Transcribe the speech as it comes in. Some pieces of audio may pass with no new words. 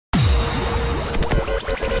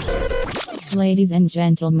Ladies and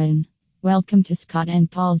gentlemen, welcome to Scott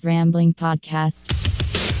and Paul's Rambling Podcast.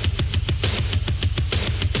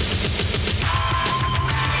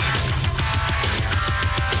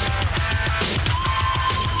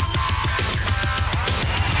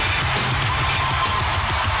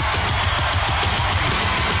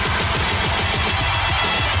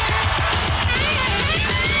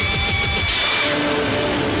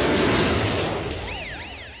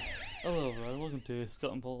 Hello everyone, welcome to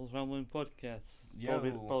Scott and Paul's Rambling Podcast.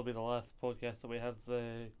 Probably the last podcast that we have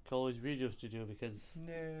the college radio studio because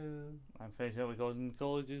I'm finishing up with college and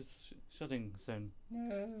college is shutting soon.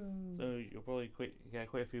 So you'll probably get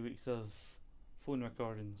quite a few weeks of phone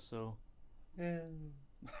recordings, so... I'm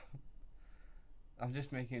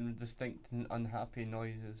just making distinct and unhappy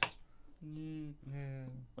noises.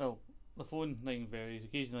 Well, the phone thing varies.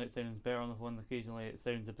 Occasionally it sounds better on the phone, occasionally it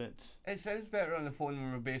sounds a bit... It sounds better on the phone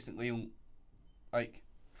when we're basically like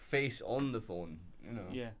face on the phone, you know.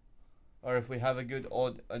 Yeah. Or if we have a good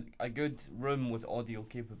a good room with audio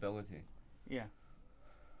capability. Yeah.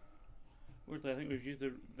 Weirdly, I think we've used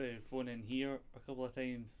the phone in here a couple of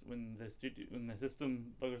times when the system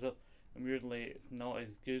buggers up, and weirdly it's not as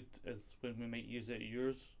good as when we might use it at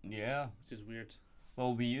yours. Yeah. Which is weird. Well,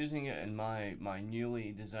 we'll be using it in my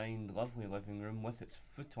newly designed lovely living room with its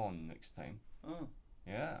futon next time. Oh.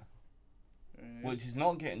 Yeah. Which is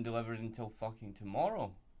not getting delivered until fucking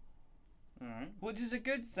tomorrow. Alright. Which is a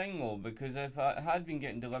good thing though, because if it had been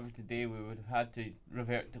getting delivered today, we would have had to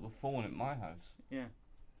revert to the phone at my house. Yeah.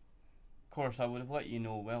 Of course, I would have let you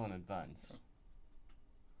know well in advance.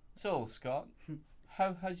 So, Scott,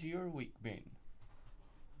 how has your week been?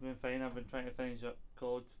 It's been fine. I've been trying to finish up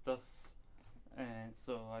college stuff, and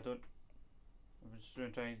so I'm just going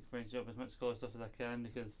to try and finish up as much college stuff as I can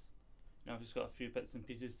because I've just got a few bits and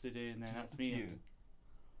pieces to do, and then Just that's me. you.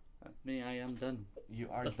 That's me. I am done. You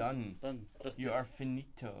are That's done. Done. That's You it. are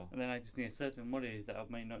finito. And then I just need to sit and worry that I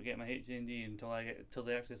might not get my HND until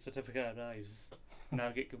the actual certificate arrives. And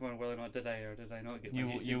I'll get confirmed whether or not did I not get my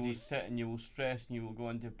HND. You will sit and you will stress and you will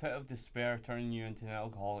go into a pit of despair, turning you into an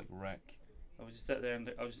alcoholic wreck. I'll just sit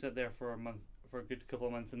there for a month, for a good couple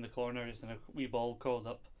of months in the corner, just in a wee ball curled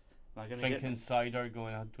up. Am I gonna Drinking cider,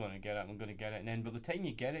 going, I'm gonna get it, I'm gonna get it, and then by the time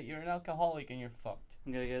you get it, you're an alcoholic and you're fucked.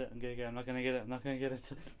 I'm gonna get it. I'm not gonna get it. I'm not gonna get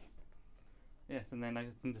it. Yes, and then I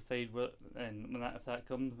can decide if that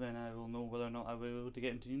comes, then I will know whether or not I will be able to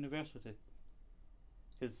get into university.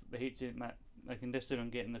 Because my condition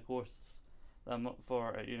on getting the course that I'm up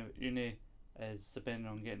for at uni is depending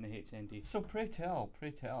on getting the HND. So pray tell.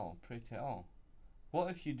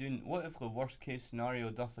 What if the worst case scenario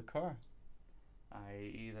doth occur?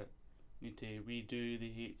 I either need to redo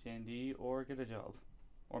the HND or get a job,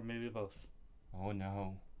 or maybe both. Oh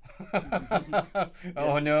no.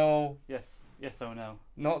 Oh no. Yes, oh no.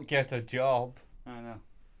 Not get a job. I know.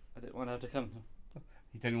 I didn't want to have to come.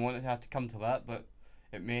 You didn't want it to have to come to that, but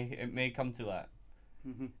it may come to that.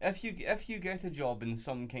 Mm-hmm. If you get a job in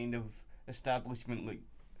some kind of establishment like,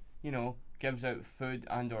 gives out food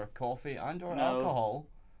and or coffee and or alcohol.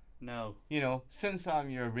 No. Since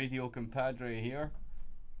I'm your radio compadre here,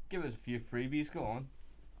 give us a few freebies. Go on.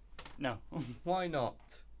 No. Why not?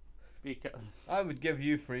 Because I would give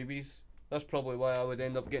you freebies. That's probably why I would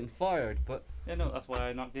end up getting fired. But yeah, no, that's why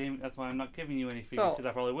I'm not giving you any freebies because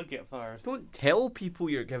I probably would get fired. don't tell people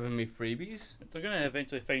you're giving me freebies. They're gonna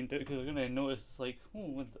eventually find out because they're gonna notice like,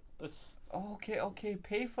 oh, this. Okay,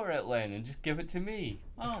 pay for it, Len, and just give it to me.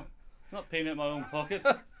 Oh, I'm not paying out of my own pocket.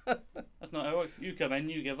 That's not how it works. You come in,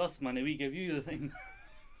 you give us money, we give you the thing.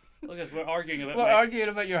 Look, we're arguing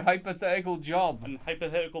about your hypothetical job. an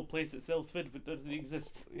hypothetical place that sells food but doesn't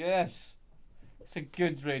exist. Yes. It's a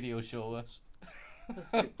good radio show, this.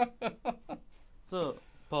 So,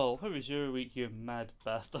 Paul, how was your week, you mad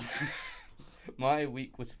bastard? My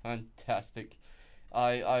week was fantastic.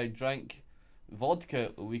 I drank vodka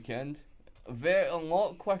at the weekend. A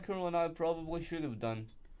lot quicker than I probably should have done.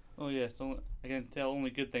 Oh yes, I can tell only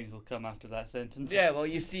good things will come after that sentence. Yeah, well,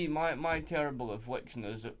 you see, my terrible affliction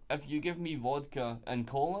is that if you give me vodka and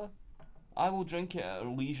cola, I will drink it at a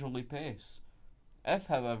leisurely pace. If,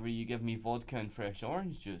 however, you give me vodka and fresh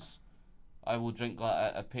orange juice, I will drink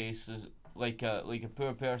that at a pace like a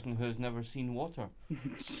poor person who has never seen water.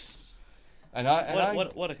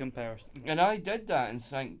 What a comparison. And I did that and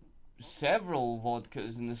sank several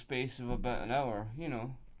vodkas in the space of about an hour.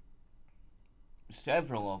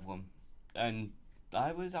 Several of them, and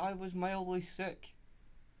I was mildly sick.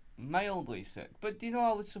 But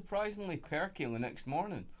I was surprisingly perky the next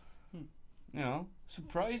morning.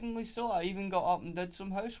 Surprisingly so. I even got up and did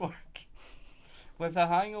some housework with a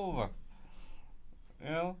hangover.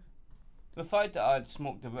 The fact that I'd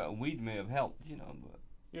smoked a bit of weed may have helped, you know.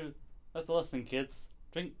 But Let's listen, kids.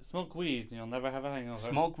 Smoke weed, you'll never have a hangover.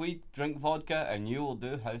 smoke weed, drink vodka, and you will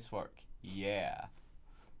do housework. Yeah.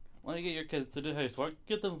 When you get your kids to do housework,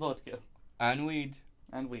 give them vodka. And weed.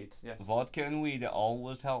 And weed, yes. Vodka and weed, it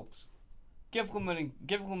always helps. Give them an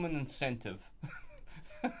incentive.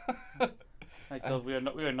 Like, God, we are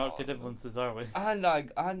not good influences, are we? And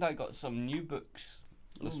I got some new books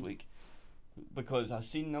this week because I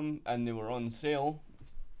seen them and they were on sale.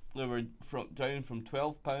 They were down from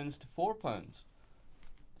 £12 to £4.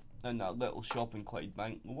 And that little shop in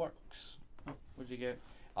Clydebank works. What'd you get?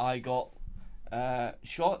 I got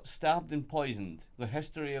Shot, Stabbed and Poisoned: The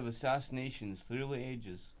History of Assassinations Through the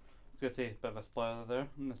Ages. I was gonna say, a bit of a spoiler there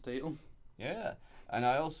in the title. Yeah. And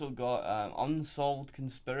I also got Unsolved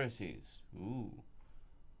Conspiracies. Ooh.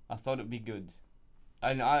 I thought it'd be good.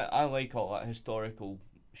 And I like all that historical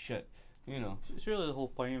shit, you know. It's really the whole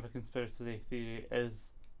point of a conspiracy theory is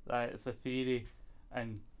that it's a theory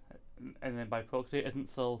and then by proxy it isn't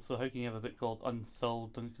solved, so how can you have a book called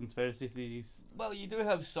Unsolved Conspiracy Theories? Well, you do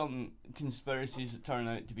have some conspiracies that turn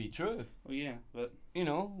out to be true. Well, yeah, but... You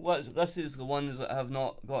know, this is the ones that have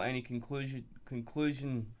not got any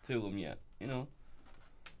conclusion to them yet, you know.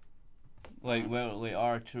 Like whether they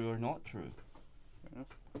are true or not true. Fair enough.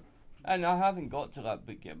 And I haven't got to that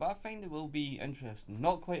book yet, but I find it will be interesting.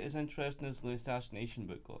 Not quite as interesting as the assassination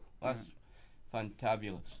book, though. That's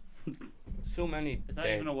fantabulous. So many. Is that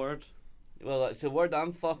even a word? Well, it's a word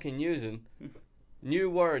I'm fucking using. New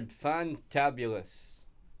word, fantabulous.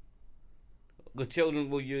 The children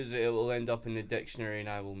will use it, it will end up in the dictionary, and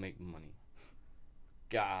I will make money.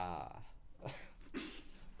 Gah.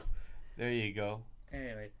 There you go.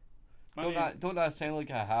 Anyway. Don't that sound like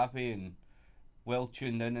a happy and well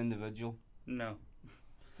tuned in individual? No.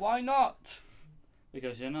 Why not?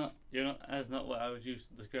 Because you're not, that's not what I would use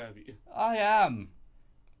to describe you. I am.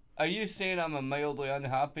 Are you saying I'm a mildly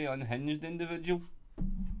unhappy, unhinged individual?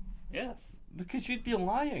 Yes. Because you'd be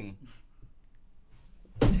lying.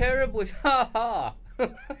 Terribly. Ha ha.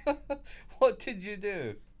 What did you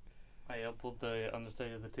do? I elbowed the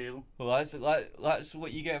underside of the table. Well, that's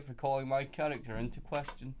what you get for calling my character into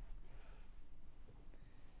question.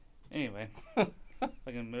 Anyway, I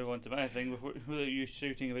can move on to my thing without you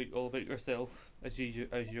shouting all about yourself as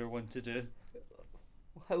you're one to do.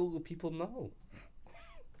 How will people know?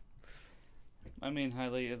 My main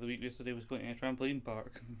highlight of the week yesterday was going to a trampoline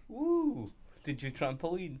park. Woo! Did you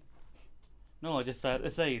trampoline? No, I just sat at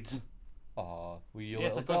the sides. Aw, were you a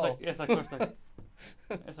Yes, little of course. doll? Yes, of course.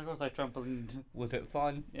 Yes, of course. I trampolined. Was it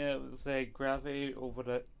fun? Yeah, it was gravity over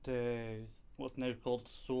at what's now called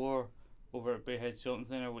SOAR over at Bayhead Shopping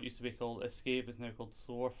Centre. What used to be called Escape is now called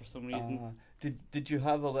SOAR for some reason. Did you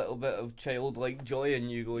have a little bit of childlike joy in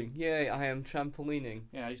you going, yay, I am trampolining.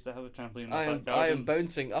 Yeah, I used to have a trampoline in my back I garden. am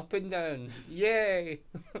bouncing up and down. Yay!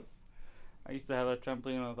 I used to have a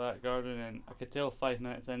trampoline in my back garden, and I could tell 5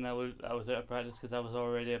 minutes in I was out of practice because I was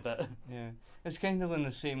already a bit. Yeah, it's kind of on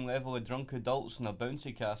the same level of drunk adults in a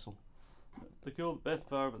bouncy castle. The best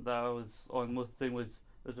part that I was on most of the thing was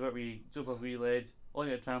where we jump off a wee ledge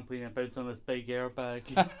onto a trampoline and bounce on this big airbag.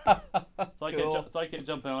 So I kept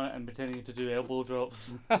jumping on it and pretending to do elbow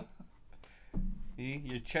drops. See,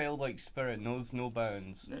 your childlike spirit knows no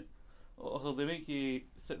bounds. Yeah. Also, they make you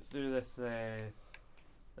sit through this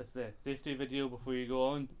safety video before you go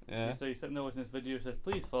on. Yeah. So you're sitting there watching this video. It says,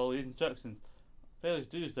 please follow these instructions. Failure to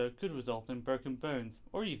do so could result in broken bones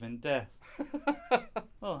or even death.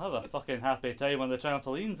 Well, have a fucking happy time on the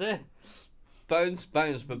trampolines, eh? Bounce,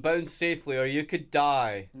 but bounce safely or you could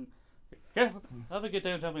die. Careful, have a good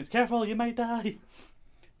day on trampolines. Careful, you might die.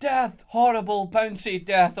 Death, horrible, bouncy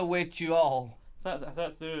death awaits you all. I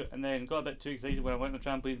sat through and then got a bit too excited when I went on the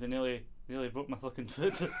trampolines and nearly broke my fucking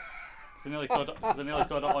foot. So I nearly caught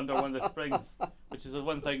up under one of the springs, which is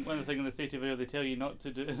one of the things in the safety video they tell you not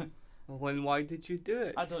to do. Why did you do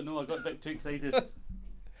it? I don't know, I got a bit too excited.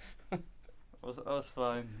 I was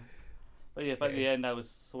fine. But yeah, by the end I was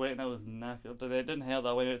sweating, I was knackered, and it didn't help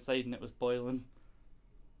that I went outside and it was boiling.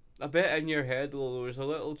 I bet in your head, though, there was a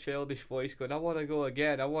little childish voice going, I want to go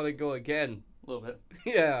again. A little bit.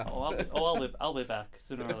 Yeah. I'll be back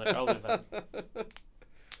sooner or later. I'll be back.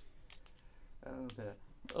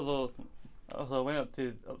 Although I went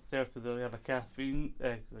upstairs to have a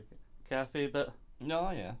cafe bit.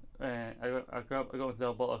 No, yeah. I got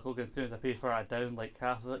myself a bottle of Coke, and as soon as I paid for it, I downed like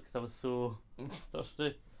half of it because I was so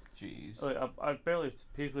thirsty. Jeez. Like, I barely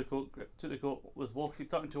paid for the Coke, took the Coke, was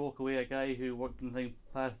starting to walk away. A guy who worked in the thing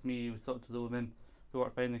passed me, he was talking to the woman who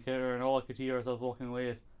worked behind the counter, and all I could hear as I was walking away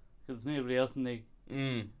is, because there's nobody else in the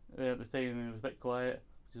at the time, and it was a bit quiet,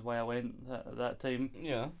 which is why I went at that time.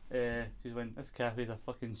 Yeah. She went, this cafe's a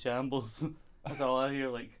fucking shambles. That's all I hear,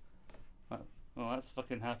 like, well, that's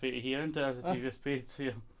fucking happy to hear, and as you just paid to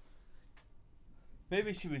you.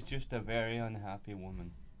 Maybe she was just a very unhappy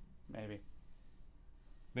woman. Maybe.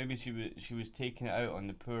 Maybe she was taking it out on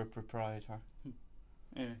the poor proprietor.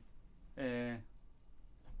 Anyway,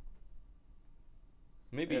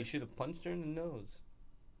 Maybe Yeah. you should have punched her in the nose.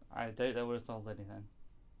 I doubt that would have solved anything.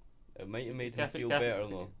 It might have made him feel better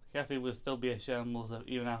though. Cafe would still be a shambles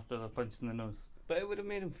even after the punch in the nose. But it would have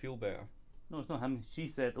made him feel better. No, it's not him. She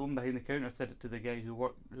said, the one behind the counter said it to the guy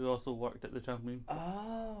who also worked at the trampoline.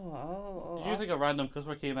 Oh. Did you think a random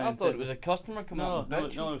customer came in I and thought said, it was a customer coming no, up and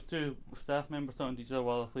bitching. it was two staff members talking to each other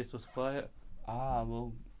while the place was quiet. Ah,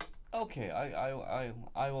 well, okay.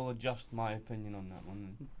 I will adjust my opinion on that one.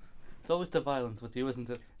 Then. It's always to violence with you, isn't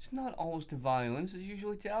it? It's not always to violence. It's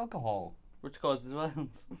usually to alcohol. Which causes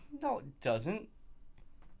violence. No, it doesn't.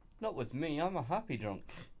 Not with me. I'm a happy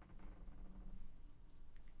drunk.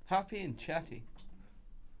 Happy and chatty.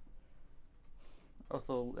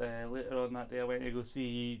 Also, later on that day I went to go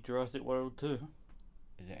see Jurassic World 2.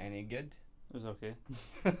 Is it any good? It was okay.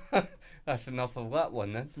 That's enough of that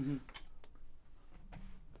one then.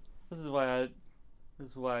 This is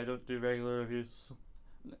why I don't do regular reviews.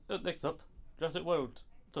 Next up, Jurassic World.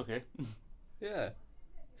 It's okay. Yeah,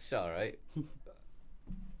 it's alright.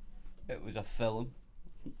 It was a film.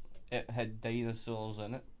 It had dinosaurs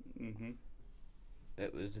in it.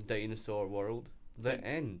 It was a dinosaur world. The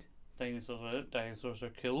end. Dinosaurs are it. Dinosaurs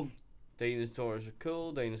are cool. Dinosaurs are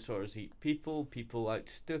cool. Dinosaurs eat people. People act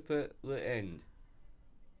stupid. The end.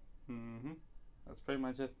 That's pretty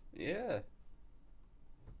much it. Yeah.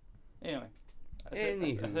 Anyway. I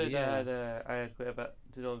had quite a bit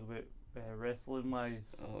to talk about wrestling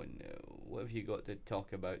wise. Oh no. What have you got to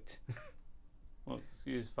talk about? Well,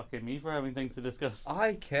 excuse fucking me for having things to discuss.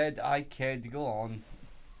 I kid. Go on.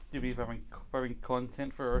 You be having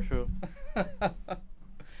content for our show.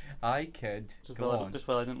 I kid. Go on. Just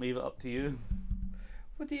while I didn't leave it up to you.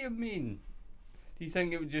 What do you mean? Do you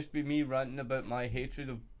think it would just be me ranting about my hatred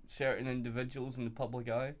of certain individuals in the public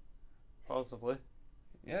eye? Possibly.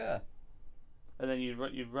 Yeah. And then you'd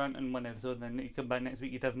rant in one episode, and then you'd come back next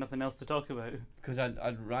week, you'd have nothing else to talk about. Because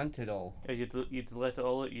I'd ranted all. Yeah, you'd let it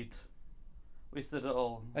all out, you'd wasted it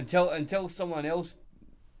all. Until someone else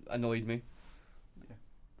annoyed me.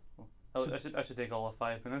 I should take all of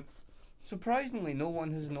 5 minutes. Surprisingly, no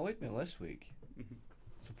one has annoyed me this week.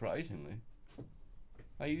 Surprisingly.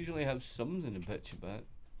 I usually have something to bitch about.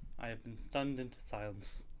 I have been stunned into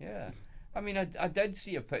silence. Yeah. I mean, I did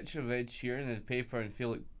see a picture of Ed Sheeran in the paper and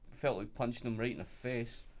felt like punching him right in the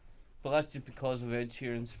face. But that's just because of Ed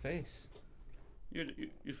Sheeran's face.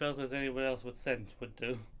 You felt as anyone else with sense would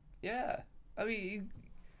do. Yeah. I mean,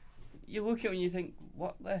 you look at him and you think,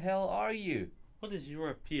 what the hell are you? What is your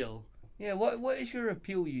appeal? Yeah, what is your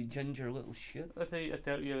appeal, you ginger little shit? I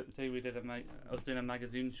tell you, we did I was doing a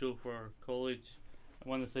magazine show for college,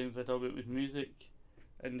 and one of the things I talked about was music,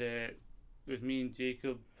 and it was me and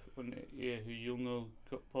Jacob, who you'll know,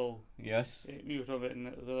 Paul. Yes. We were talking about, and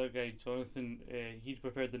the other guy, Jonathan, he'd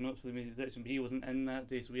prepared the notes for the music section, but he wasn't in that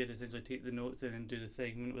day, so we had to essentially take the notes in and do the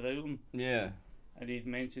segment without him. Yeah. And he'd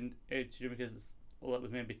mentioned Ed Sheeran because, well, it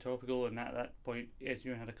was meant to be topical, and at that point, Ed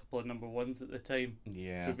Sheeran had a couple of number ones at the time.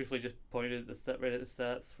 Yeah. So we briefly just pointed at read at the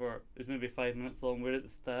stats for, it was maybe 5 minutes long, read at the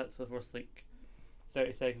stats for the first like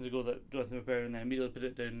 30 seconds ago that Jonathan prepared, and then immediately put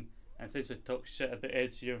it down and essentially talk shit about Ed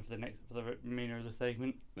Sheeran for the remainder of the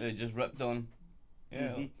segment. It just ripped on.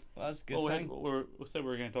 Yeah. Well, that's a good thing. We said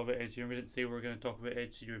we were going to talk about Ed Sheeran, we didn't say we were going to talk about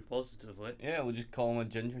Ed Sheeran positively. Yeah, we'll just call him a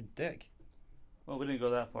ginger dick. Well, we didn't go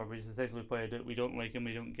that far, we just essentially pointed out we don't like him,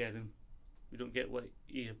 we don't get him. We don't get what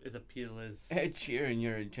his appeal is. Ed Sheeran,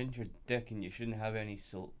 you're a ginger dick and you shouldn't have any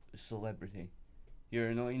celebrity. You're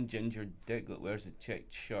an annoying ginger dick that wears a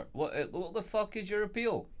checked shirt. What the fuck is your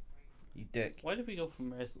appeal? You dick. Why did we go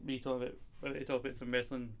from me talking about some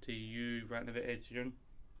wrestling to you ranting about Ed Sheeran?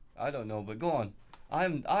 I don't know, but go on.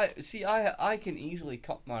 I can easily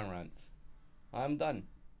cut my rant. I'm done.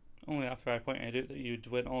 Only after I pointed out that you'd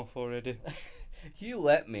went off already. You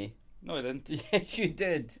let me. No, I didn't. Yes, you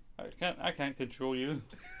did. I can't control you.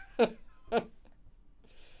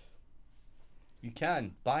 You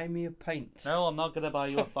can. Buy me a pint. No, I'm not gonna buy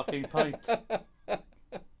you a fucking pint.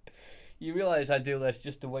 You realise I do this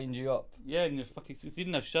just to wind you up. Yeah, and you're fucking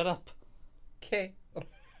succeeding now. Shut up. Okay. What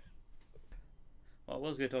I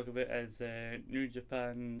was going to talk about is New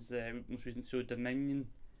Japan's most recent show, Dominion.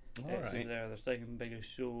 Alright. Which is their second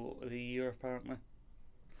biggest show of the year, apparently.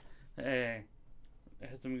 It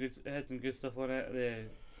had some good stuff on it.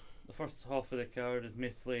 The first half of the card is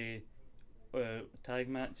mostly tag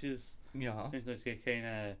matches. Yeah. Sometimes to kind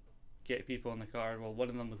of get people on the card. Well, one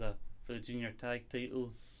of them was for the junior tag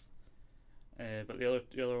titles, but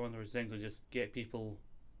the other one was essentially just get people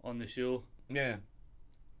on the show. Yeah.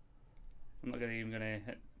 I'm not even gonna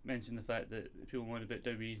mention the fact that people want a bit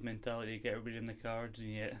WWE's mentality to get everybody in the cards, and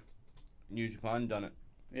yet New Japan done it.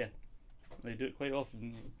 they do it quite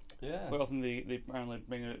often. Yeah. Quite often they apparently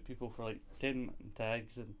bring out people for like 10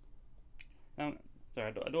 tags, and sorry,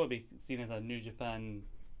 I don't want to be seen as a New Japan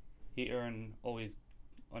hater and always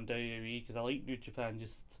on WWE, because I like New Japan,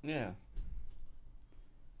 just Yeah.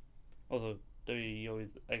 although WWE always,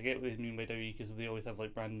 I get what they mean by WWE because they always have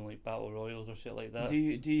like random like battle royals or shit like that. Do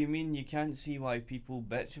you mean you can't see why people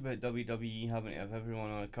bitch about WWE having to have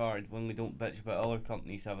everyone on a card when we don't bitch about other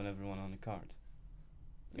companies having everyone on a card?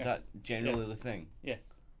 Is Yes. that generally Yes. the thing? Yes.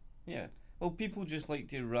 Yeah. Well, people just like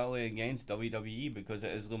to rally against WWE because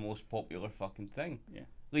it is the most popular fucking thing. Yeah.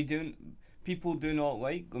 They do. People do not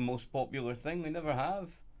like the most popular thing. They never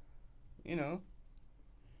have. You know.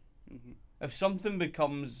 Mm-hmm. If something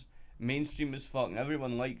becomes mainstream as fuck and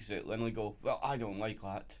everyone likes it, then they go, well, I don't like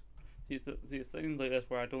that. See, it sounds like this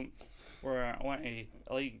where I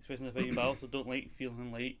like expressing opinion, but I also don't like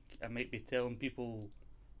feeling like I might be telling people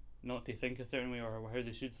not to think a certain way or how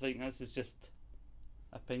they should think. This is just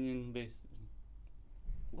opinion based.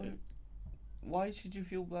 What? Why should you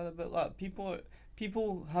feel bad about that?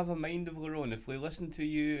 People have a mind of their own. If they listen to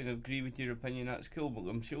you and agree with your opinion, that's cool. But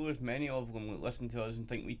I'm sure there's many of them that listen to us and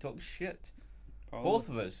think we talk shit. Probably. Both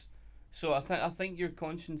of us. So I think your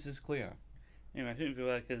conscience is clear. Anyway, I shouldn't feel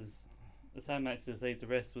bad because the sand match aside, the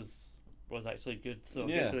rest was actually good. So I'll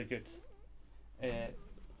Yeah. get to the good. They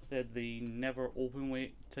had the never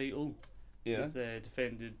openweight title. Yeah. Was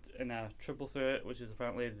defended in a triple threat, which is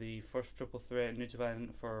apparently the first triple threat in New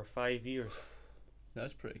Japan for 5 years.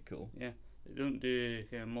 That's pretty cool. They don't do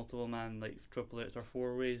multiple man like triplets or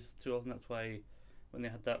four ways too often. That's why when they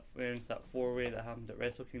had that four way that happened at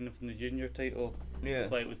Wrestle Kingdom from the junior title, Yeah.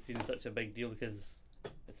 that's why it was seen as such a big deal, because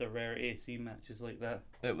it's a rare AC matches like that.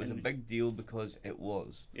 It was a And- big deal because it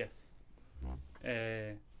was. Yes.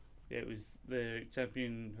 It was the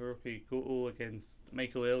champion Hiroki Goto against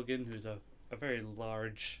Michael Elgin, who's a very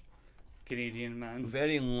large Canadian man.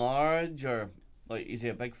 Very large, or like, is he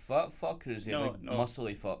a big fat fuck or is he a No, big no.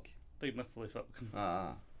 muscly fuck? Big muscly fuck.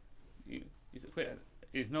 Ah.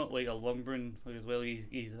 He's not like a lumbering like as well.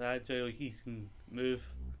 He's agile. He can move.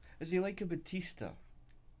 Is he like a Batista?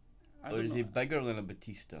 I Or don't is know. he bigger than a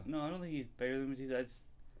Batista? No, I don't think he's bigger than Batista.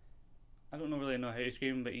 I don't really know how to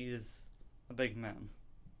describe him, but he is a big man.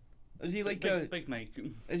 Is he like big Mike?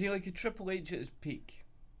 Is he like a Triple H at his peak?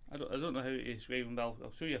 I don't know how to describe him, but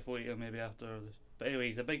I'll show you a photo maybe after this. But anyway,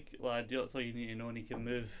 he's a big lad. That's all you need to know, and he can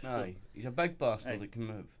move. Aye. He's a big bastard Aye. that can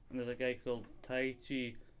move. And there's a guy called Tai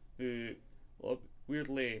Chi who,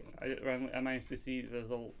 weirdly, I managed to see there's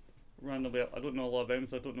a randomly. I don't know a lot about him,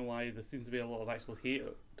 so I don't know why there seems to be a lot of actual hate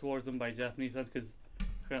towards him by Japanese fans, because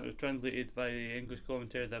it was translated by the English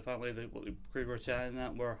commentators. That apparently what the crew were chatting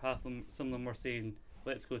at were some of them were saying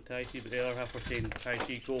 "Let's go Tai Chi," but the other half were saying "Tai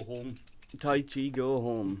Chi, go home." Tai Chi, go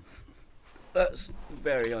home. That's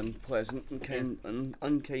very unpleasant and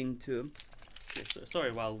unkind to him.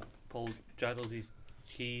 Sorry, while Paul jaddles his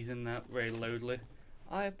keys in that very loudly.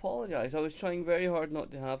 I apologise. I was trying very hard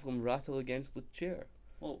not to have him rattle against the chair.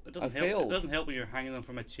 Well, it I doesn't help. failed. It doesn't help when you're hanging them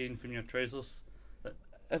from a chain from your trousers.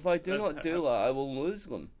 If I do That's- not do that, I will lose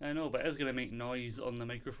them. I know, but it's going to make noise on the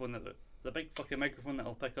microphone. The big fucking microphone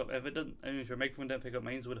that'll pick up. If it didn't, I mean, if your microphone didn't pick up,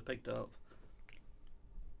 mine would have picked it up.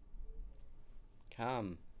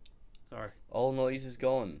 Cam, Sorry. all noise is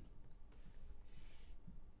gone.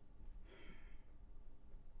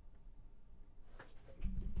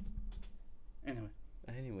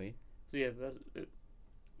 Anyway, so yeah, it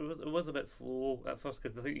was a bit slow at first,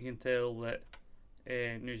 because I think you can tell that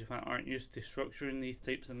New Japan aren't used to structuring these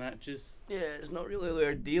types of matches. Yeah, it's not really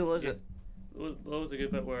their deal, is Yeah. it? There was a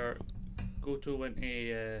good bit where Goto went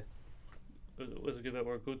a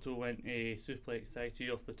suplex Tai Chi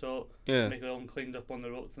off the top. Yeah. Michael Elgin climbed up on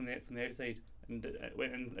the ropes from the outside and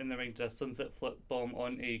went in the ring to a sunset flip bomb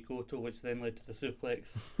on a Goto, which then led to the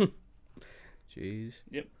suplex. Jeez.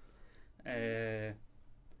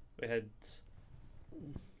 We had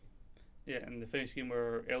in the finish game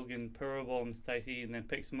where Elgin power bombs Tai Chi and then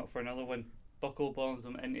picks him up for another one, buckle bombs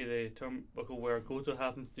him into the turnbuckle where Goto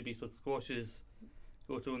happens to be, so it squashes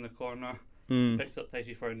Goto in the corner. Picks up Tai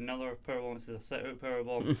Chi for another powerbomb. This is a sit-out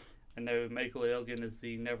powerbomb, and now Michael Elgin is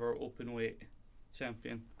the never open weight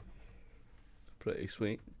champion. Pretty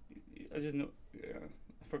sweet. I just know. Yeah,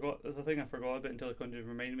 I forgot. There's a thing I forgot about until the country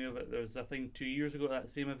reminded me of it. There was a thing 2 years ago at that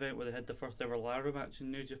same event where they had the first ever ladder match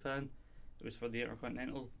in New Japan, it was for the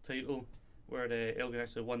Intercontinental title, where Elgin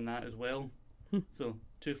actually won that as well. So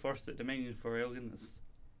 2 firsts at Dominion for Elgin. That's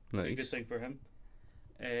a good Nice. thing for him.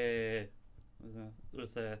 There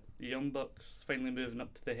was the Young Bucks finally moving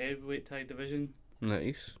up to the heavyweight tag division,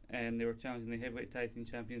 Nice. and they were challenging the heavyweight tag team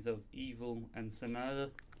champions of Evil and Sanada.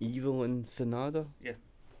 Evil and Sonada? Yeah.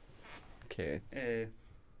 Okay.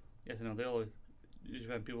 Yes, I know they always New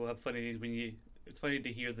Japan people have funny names when you. It's funny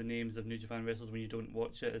to hear the names of New Japan wrestlers when you don't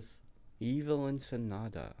watch it. As Evil and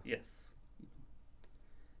Sonada. yes.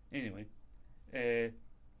 Anyway,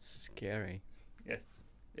 Scary.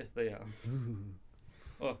 yes they are.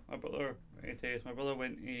 Oh, my brother. I tell you, my brother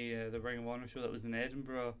went to the Ring of Honor show that was in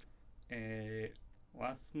Edinburgh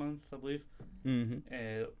last month, I believe. Mm-hmm.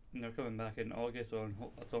 And they're coming back in August, so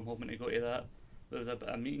I'm hoping to go to that. There was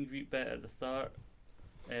a meet and greet bit at the start.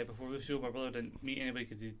 Before the show, my brother didn't meet anybody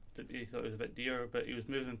because he thought it was a bit dear, but he was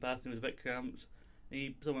moving past and he was a bit cramped.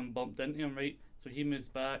 And someone bumped into him, right? So he moves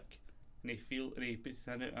back and he puts his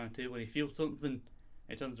hand out on a table and he feels something.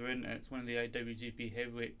 He turns around and it's one of the IWGP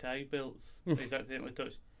heavyweight tag belts that he's accidentally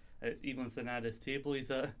touched. And it's Evil and Sanada's table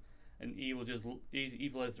he's at. And Evil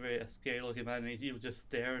Evil is very a scary looking man, and Evil just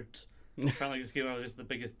stared. Apparently, just came out with just the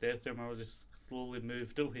biggest death stare. I just slowly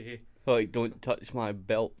moved away. Like, don't touch my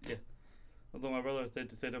belt. Yeah. Although my brother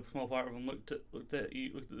said a small part of him looked at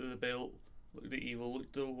the belt, looked at Evil,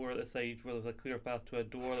 looked over at the side where there was a clear path to a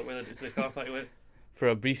door that went into the car park. He went. For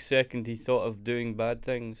a brief second, he thought of doing bad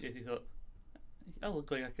things. Yes, he thought. He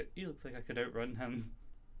looks like I could outrun him.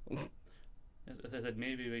 As I said,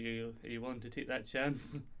 maybe you want to take that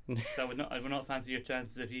chance. I would not fancy your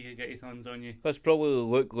chances if he could get his hands on you. That's probably the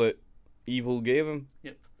look that Evil gave him.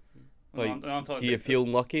 Yep. Like, I'm talking do you about- feel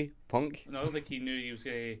lucky, punk? No, I don't think he knew he was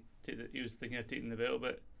going to he was thinking of taking the belt,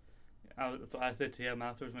 but that's what I said to him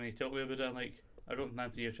afterwards when he told me about it. I'm like, I don't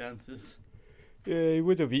fancy your chances. Yeah, he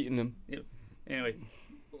would have eaten him. Anyway,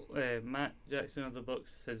 Matt Jackson of the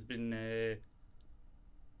Bucks has been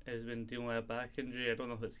dealing with a back injury. I don't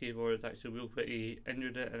know if it's cave or it's actually real, but he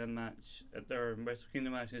injured it in a match at their Wrestle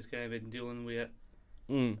Kingdom match, and he's kind of been dealing with it.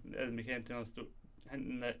 And McKenton was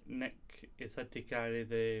hinting that Nick is had to carry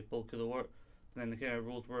the bulk of the work. And then the kind of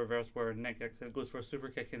roles were reversed where Nick accidentally goes for a super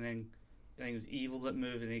kick, and then I think it was Evil that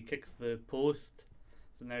moved and he kicks the post.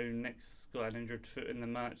 So now Nick's got an injured foot in the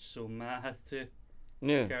match, so Matt has to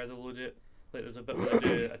carry the load of it. Like there's a bit where they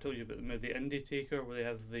do, I told you about the move, the Indie Taker, where they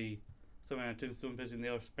have someone in a tombstone position, the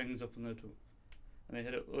other springs up on the toe. And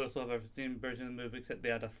they also have a same version of the move, except they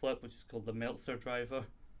had a flip, which is called the Meltzer Driver.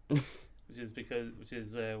 which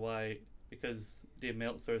is why Dave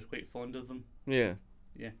Meltzer is quite fond of them. Yeah.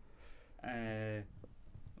 I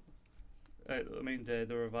mean the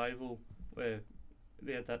Revival,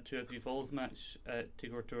 they had that 2 or 3 falls match at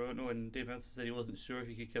TakeOver Toronto, and Dave Meltzer said he wasn't sure if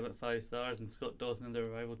he could give it 5 stars, and Scott Dawson and the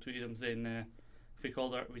Revival tweeted him saying,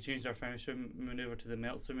 if we changed our finisher maneuver to the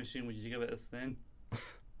Meltzer machine, would you give it this then?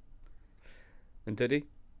 And did he?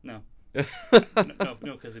 No. no,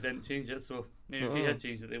 because they didn't change it, so maybe if he had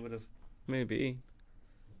changed it they would have. Maybe.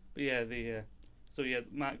 But yeah,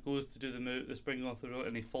 Matt goes to do the spring off the rope,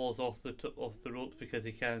 and he falls off the ropes because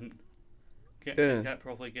he can't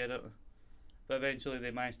properly get it. But eventually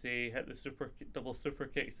they manage to hit the double super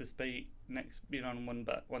kicks despite Nick's being on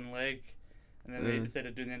one leg, and then they, instead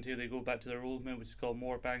of doing the two, they go back to the roll move, which is called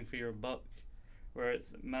more bang for your buck, where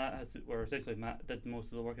essentially Matt did most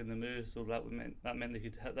of the work in the move, so that meant they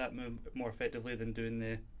could hit that move more effectively than doing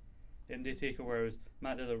the Indie Taker, whereas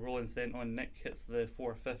Matt does a roll and sent on, Nick hits the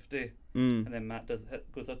 450, and then Matt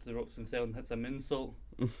goes up to the ropes himself and hits a moonsault.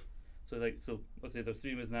 So let's say there's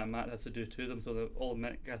 3 moves that Matt has to do 2 of them, so all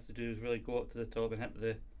Nick has to do is really go up to the top and hit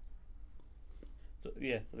the. So they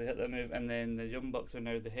hit that move, and then the Young Bucks are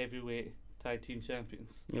now the heavyweight tag team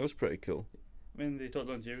champions. That was pretty cool. I mean, they talked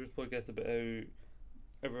on Jericho's podcast about how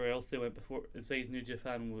everywhere else they went before, besides New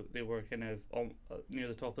Japan, they were kind of near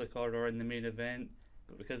the top of the card or in the main event,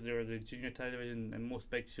 but because they were the junior tag division and most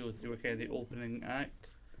big shows, they were kind of the opening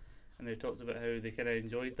act, and they talked about how they kind of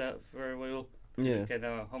enjoyed that for a while. Yeah. It kind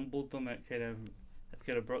of humbled them. It kind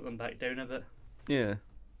of brought them back down a bit. Yeah.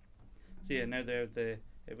 So yeah, now they're the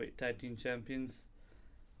heavyweight tag team champions.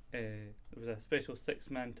 There was a special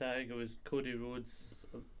 6-man tag. It was Cody Rhodes,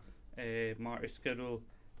 Marty Skrull.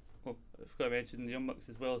 Well, I forgot to mention the Young Bucks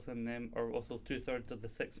as well, and them are also 2/3 of the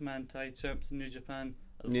 6-man tag champs in New Japan,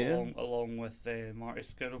 along with Marty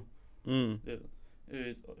Skrull, who's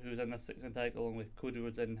in the 6-man tag along with Cody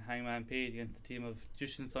Rhodes and Hangman Page against a team of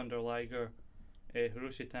Jushin Thunder Liger,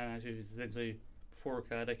 Hiroshi Tanahashi, who's essentially before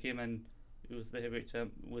Okada came in, who was the heavyweight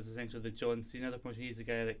champ, was essentially the John Cena of the promotion. He's the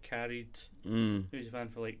guy that carried New Japan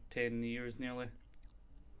for like 10 years nearly.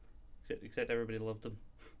 Except everybody loved him.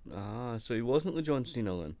 Ah, so he wasn't the John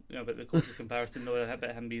Cena then. You know, but the closest comparison, though,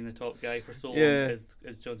 about him being the top guy for so long Yeah. is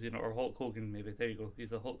John Cena or Hulk Hogan. Maybe there you go. He's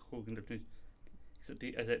the Hulk Hogan.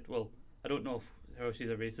 Is it? Well, I don't know if Hiroshi's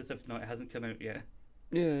a racist. If not, it hasn't come out yet.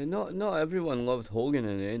 Yeah, not everyone loved Hogan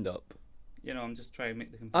in the end up. You know, I'm just trying to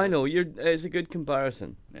make the I comparison. know, it's a good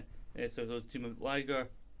comparison. Yeah, so the team of Liger,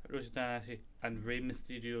 Hiroshi Tanahashi, and Rey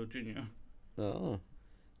Mysterio Jr. Oh.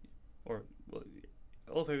 Or, well,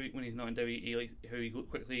 I love how when he's not in WWE, how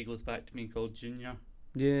quickly he goes back to being called Junior.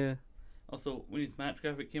 Yeah. Also, when his match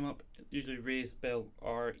graphic came up, usually Ray spelled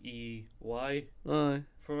R-E-Y. Aye.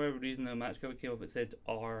 For whatever reason, the match graphic came up, it said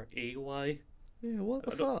R-A-Y. Yeah, what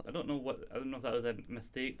the I fuck? don't know if that was a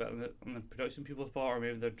mistake, but on the production people's part, or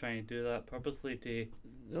maybe they're trying to do that purposely to.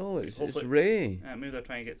 No, it's hopefully- Ray. Maybe they're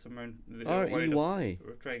trying to get some around. R-E-Y.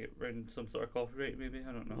 We're trying to get around some sort of copyright, maybe.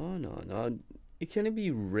 I don't know. Oh, no. It can't be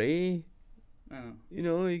Ray. I don't know. You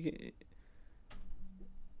know,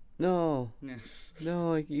 No, Yes.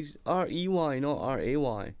 no, he's R-E-Y, not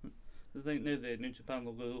R-A-Y. The thing now, the New Japan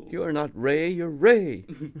logo. You are not Ray, you're Ray.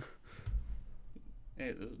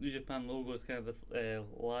 The New Japan logo is kind of this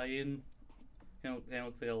lion. Kind of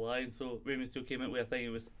looks like a lion. So Rey Mysterio came out with a thing. It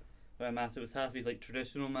was a mask. It was half his like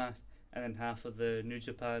traditional mask, and then half of the New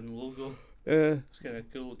Japan logo. It's kind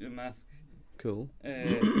of cool looking mask. Cool.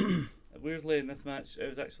 Weirdly, in this match, it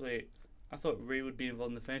was actually I thought Ray would be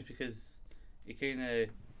involved in the finish because he kind of,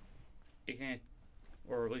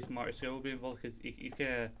 or at least Marty Scurll would be involved because he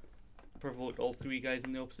kind of provoked all three guys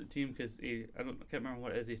in the opposite team because I can't remember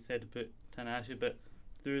what it is he said about Tanahashi, but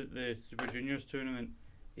through the Super Juniors tournament,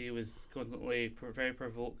 he was constantly very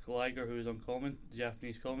provoked Liger, who was on the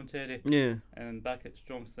Japanese commentary. Yeah. And back at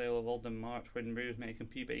Strong Style of Alden March, when Ray was meant to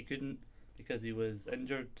compete, but he couldn't because he was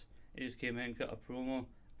injured. He just came in and cut a promo,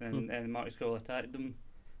 and Marty Scurll attacked him.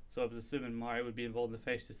 So I was assuming Marty would be involved in the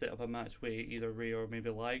finish to set up a match with either Ray or maybe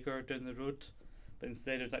Liger down the road. But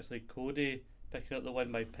instead, it was actually Cody picking up the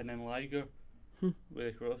win by pinning Liger with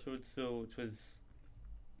a crossroads. So which was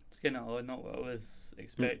kind of odd, not what I was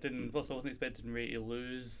expecting. Plus, I wasn't expecting Ray to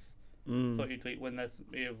lose. Thought he'd like win this,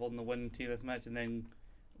 maybe have won the win team this match, and then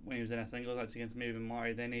when he was in a singles match against maybe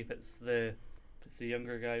Marty, then he puts the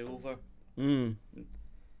younger guy over. Now,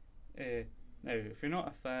 if you're not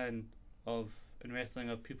a fan of in wrestling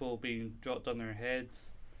of people being dropped on their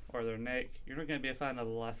heads or their neck, you're not going to be a fan of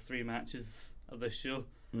the last three matches of the show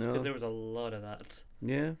because No. there was a lot of that.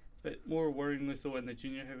 Yeah. But more worryingly so in the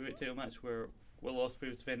junior heavyweight title match where Will Ospreay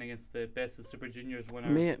was defending against the Best of Super Juniors winner.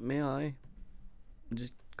 May I?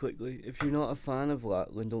 Just quickly, if you're not a fan of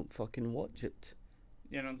that, then don't fucking watch it.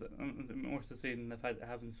 You know, I'm more so saying the fact that it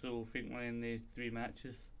happens so frequently in the three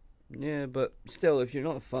matches. Yeah, but still, if you're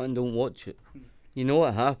not a fan, don't watch it. You know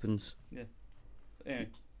what happens.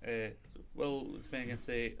 Anyway, Will was defending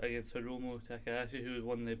against Hiromu Takahashi, who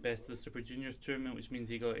won the Best of the Super Juniors tournament, which means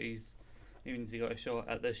he got a shot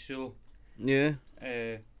at this show. Yeah.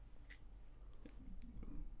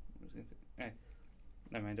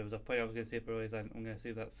 Never mind, there was a point I was going to say, but I'm going to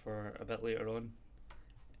save that for a bit later on.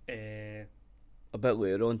 A bit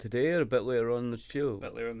later on today or a bit later on in the show? A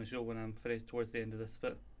bit later on the show when I'm finished towards the end of this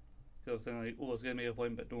bit. So I was saying like, I was going to make a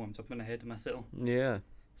point, but no, I'm jumping ahead of myself. Yeah.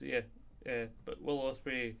 So but Will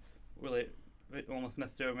Ospreay really almost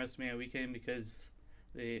missed out on WrestleMania weekend because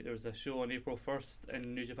there was a show on April 1st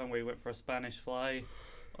in New Japan where he went for a Spanish fly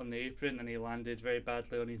on the apron and he landed very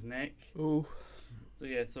badly on his neck. Oh.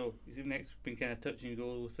 So his neck's been kind of touch and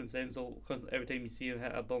go since then. So every time you see him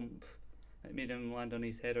hit a bump, it made him land on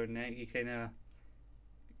his head or neck. He kind of,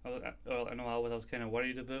 I know I was kind of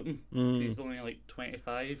worried about him. 'Cause he's only like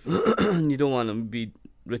 25. You don't want him to be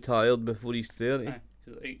retired before he's 30.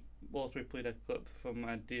 Because Ospreay played a clip from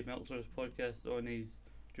Dave Meltzer's podcast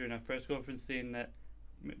during a press conference saying that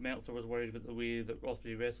Meltzer was worried about the way that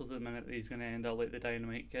Ospreay wrestles at the minute that he's going to end up like the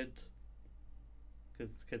Dynamite Kid.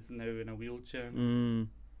 Because the kid's now in a wheelchair.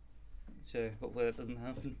 Which hopefully that doesn't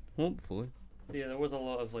happen. Hopefully. Yeah, there was a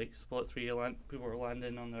lot of like spots where people were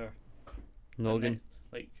landing on their Noggin.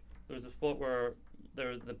 Like there was a spot where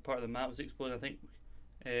the part of the mat was exploding. I think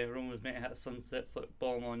Roman was meant to hit a sunset flip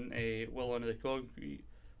bomb on Will onto the concrete,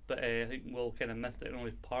 but I think Will kind of missed it and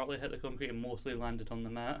only partly hit the concrete and mostly landed on the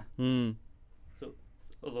mat. So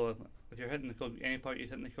although if you're hitting the concrete, any part you're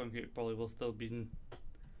hitting the concrete probably will still be.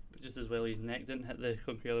 But just as well, his neck didn't hit the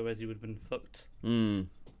concrete, otherwise he would have been fucked. So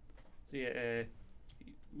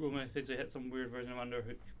Roman essentially hit some weird version of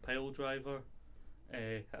underhook pile driver,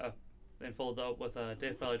 then followed that up with a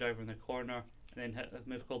Death Valley driver in the corner, and then hit a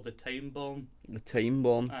move called the Time Bomb. The Time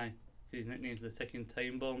Bomb. Aye, His nickname's the Ticking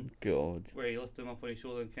Time Bomb, God. where he lifts him up on his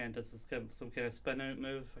shoulder and kind of does some kind of spin out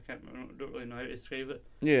move. Don't really know how to describe it.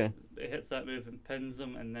 Yeah. But he hits that move and pins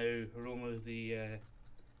him, and now Hiromu's the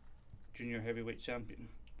junior heavyweight champion.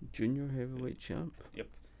 Junior heavyweight champ. Yep.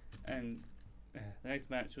 And the next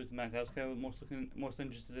match was the match I was kind of most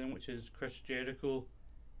interested in, which is Chris Jericho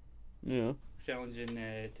Yeah. challenging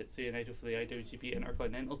Tetsuya Naito for the IWGP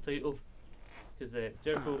Intercontinental title. Because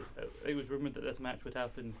Jericho, it was rumoured that this match would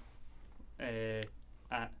happen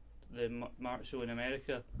at the March show in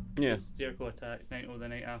America. Yeah. Jericho attacked Naito the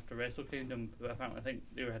night after Wrestle Kingdom, but apparently I think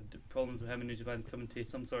they had problems with him and New Japan coming to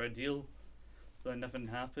some sort of deal, so then nothing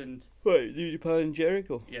happened. Right, New Japan and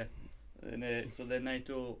Jericho. Yeah. And so then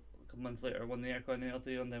Naito, a couple months later, won the Intercontinental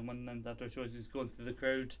title, and then one month after shows he's going through the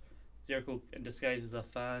crowd. Jericho, in disguise as a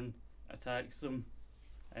fan, attacks him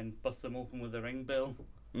and busts him open with a ring bell.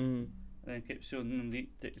 Mm. And then kept showing them in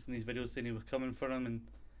these videos saying he was coming for him. And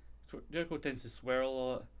Jericho tends to swear a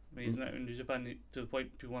lot. I mean, he's not in New Japan to the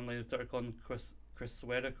point people online started calling him Chris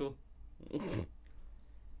Swearico.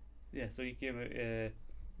 Yeah, so he came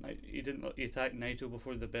out. He attacked Naito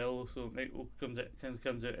before the bell, so Naito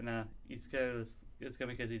comes out in a he's kind of it's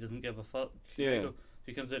gimmick because he doesn't give a fuck. Yeah. Naito. So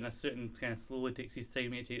he comes out in a suit and kind of slowly takes his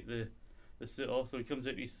time to take the suit off. So he comes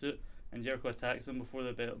out in his suit, and Jericho attacks him before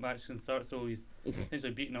the belt match can start. So he's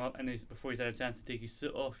essentially beating him up, and before he's had a chance to take his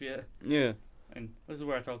suit off yet. Yeah. And this is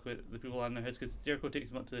where I talk about the people on their heads, because Jericho takes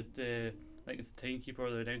him up to the I think it's the timekeeper or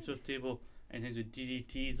the announcer's table, and essentially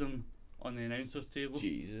DDTs him on the announcer's table.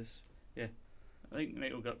 Jesus. Yeah. I think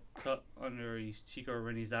Naito got cut under his cheek or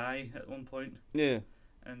in his eye at one point. Yeah.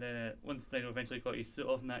 And then once Naito eventually got his suit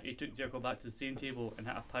off and that, he took Jericho back to the same table and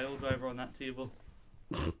had a pile driver on that table.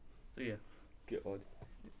 So yeah. God.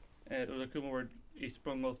 There was a cool moment where he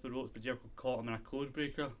sprung off the ropes, but Jericho caught him in a code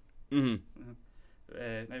breaker. Mm-hmm.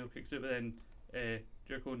 Naito kicks it, but then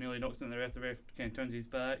Jericho nearly knocks him in the ref. The ref kind of turns his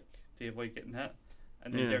back to avoid getting hit.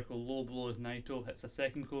 And then Yeah. Jericho low blows Naito, hits a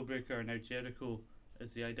second code breaker, and now Jericho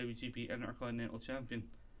is the IWGP Intercontinental Champion.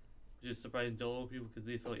 Which is surprising to a lot of people because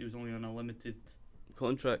they thought he was only on a limited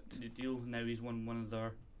Contract. deal. Now he's won one of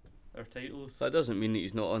their titles. That doesn't mean that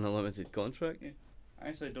he's not on a limited contract. Yeah. I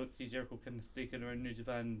actually don't see Jericho kind of sticking around New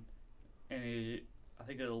Japan any. I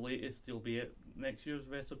think at the latest he'll be at next year's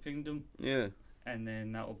Wrestle Kingdom, Yeah. and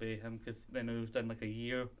then that'll be him because then he's done like a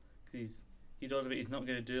year. Cause he told me he's not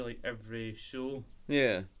going to do like every show.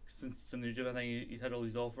 Yeah. Since the New Japan thing, he's had all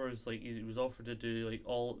these offers. Like he was offered to do like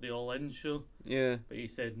the All In show, Yeah. but he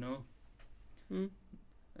said no. Hmm.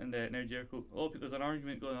 And now Jericho. Oh, there's an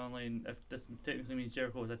argument going online if this technically means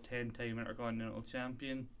Jericho is a 10-time Intercontinental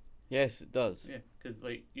Champion. Yes, it does. Yeah, because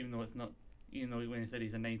like even though when he said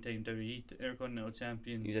he's a 9-time WWE Intercontinental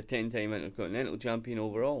Champion, He's a 10-time Intercontinental Champion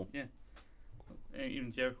overall.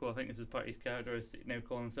 even Jericho, I think this is part of his character, is now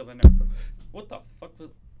calling himself an Intercontinental. What the fuck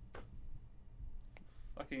was?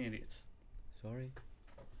 Fucking idiot. Sorry.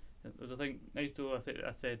 There's a thing, Naito,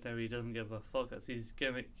 I said now he doesn't give a fuck, that's his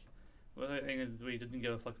gimmick. Well, the thing is, he doesn't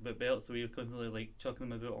give a fuck about belts, so he would constantly like chucking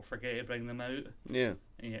them about or forget to bring them out. Yeah.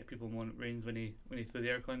 And yet people want Reigns when he threw the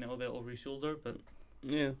Intercontinental belt over his shoulder, but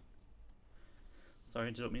Yeah. sorry,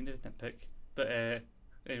 I don't mean to nitpick. But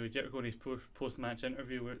anyway, Jericho in his post-match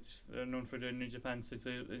interview, which they're known for doing in New Japan, so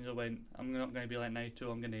he went, I'm not going to be like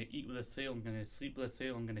Naito, I'm going to eat with this title, I'm going to sleep with this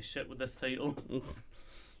title, I'm going to shit with this title.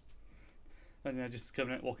 And then just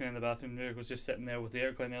coming out, walking in the bathroom, Jericho's just sitting there with the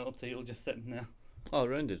Intercontinental title just sitting there. Oh,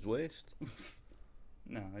 around his waist.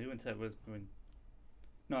 No, he wouldn't sit with.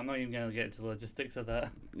 No, I'm not even going to get into the logistics of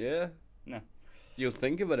that. Yeah. No. You'll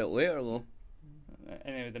think about it later, though.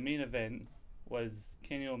 Anyway, the main event was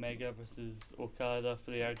Kenny Omega versus Okada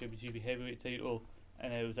for the IWGP Heavyweight title,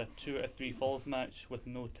 and it was a 2 out of 3 falls match with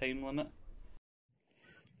no time limit.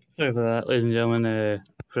 Sorry for that, ladies and gentlemen,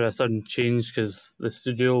 for a sudden change, because the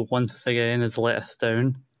studio once again has let us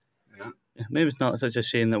down. Yeah. Maybe it's not such a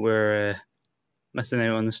shame that we're missing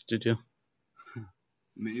out on the studio.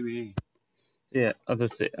 Maybe. Yeah, I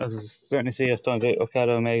was starting to say, I was talking about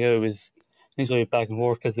Okada Omega, it was easily back and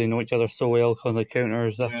forth because they know each other so well, constantly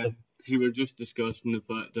counters after. Yeah, because we were just discussing the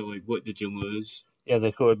fact that, like, what did you lose? Yeah,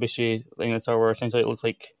 the Kotobushi thing, that's our word. Essentially, it looks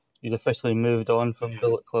like he's officially moved on from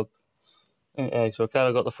Bullet Club. So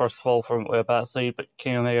Okada got the first fall from a backside, but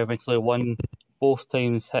Kenny Omega eventually won both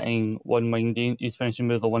times, hitting his finishing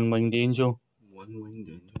move, the one-winged angel. One-winged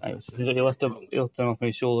angel. He lifted him up on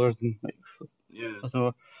his shoulders and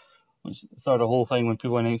Yeah. which started the whole thing when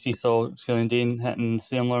people in NXT saw Killian Dane hitting the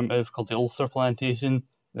similar move called the Ulcer Plantation.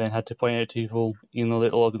 Then had to point out to people, even though a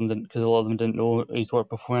lot of them didn't know his work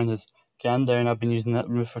beforehand, is calm down, I've been using that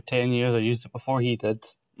move for 10 years, I used it before he did.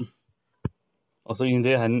 Also, even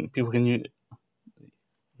they hadn't, people can use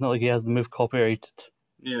not like he has the move copyrighted.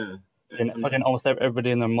 Yeah. And fucking almost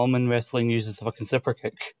everybody and their mum in wrestling uses the fucking super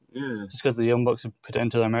kick. Yeah. Just because the Young Bucks have put it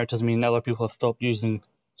into their merch doesn't mean other people have stopped using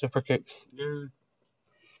super kicks. Yeah.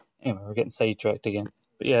 Anyway, we're getting sidetracked again.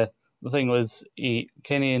 But yeah, the thing was,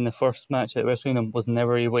 Kenny in the first match at Wrestle Kingdom was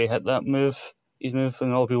never able to hit that move. His move,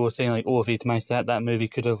 and all people were saying like, oh, if he'd managed to hit that move, he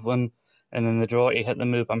could have won. And then the draw, he hit the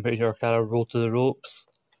move. I'm pretty sure Cara rolled to the ropes,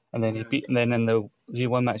 and then he beat. And then in the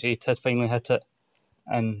G1 match, he finally hit it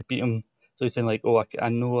and beat him. So he's saying like, oh, I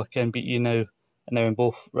know I can beat you now. And then in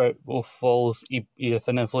both falls, he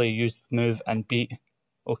definitively used the move and beat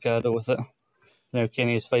Okada with it. So now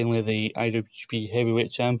Kenny is finally the IWGP Heavyweight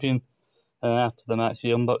Champion. And after the match, the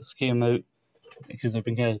Young Bucks came out because there've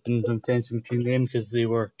been some tension between them because they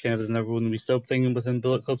were kind of in their own wee sub thing within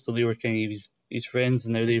Bullet Club, so they were kind of his friends,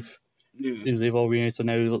 and now seems they've all reunited. So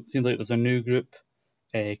now it seems like there's a new group,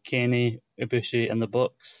 Kenny, Ibushi, and the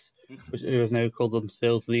Bucks, who have now called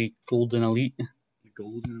themselves the Golden Elite. The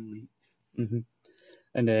Golden Elite. Mm-hmm.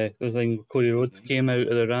 And the thing, Cody Rhodes came out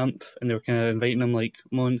of the ramp, and they were kind of inviting him like,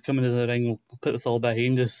 "Come on, come into the ring, we'll put this all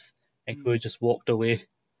behind us." And Cody just walked away.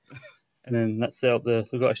 And then that set up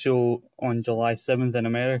we've got a show on July 7th in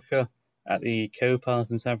America at the Cow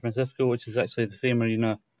Palace in San Francisco, which is actually the same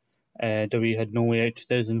arena W had No Way Out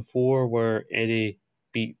 2004, where Eddie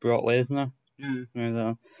beat Brock Lesnar.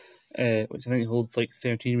 Remember that? Which I think holds like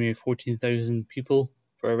 13, maybe 14,000 people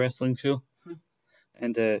for a wrestling show.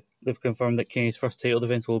 And they've confirmed that Kenny's first title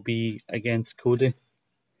defense will be against Cody.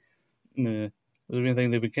 The main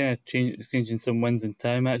thing, they've been kind of exchanging some wins and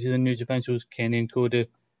time matches in New Japan shows, Kenny and Cody.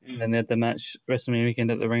 And then they had the match WrestleMania weekend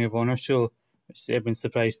at the Ring of Honor show, which everyone's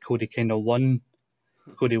surprised Cody kind of won.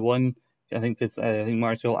 Cody won, I think, because I think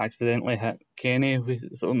Martel accidentally hit Kenny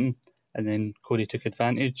with something, and then Cody took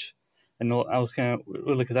advantage. And I was kind of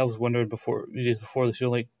really, because I was wondering days before the show,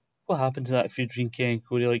 like, what happened to that feud between Kenny and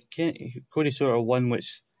Cody? Like, Cody sort of won,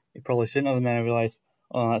 which he probably shouldn't have, and then I realised,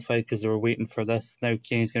 oh, that's why, because they were waiting for this. Now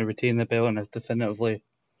Kenny's going to retain the belt and have definitively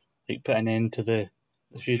put an end to the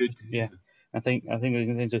feud. Yeah. I think we can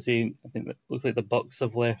continue to see. I think it looks like the Bucks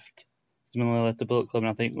have similarly left the Bullet Club, and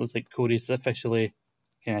I think it looks like Cody's officially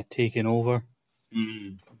kind of taken over.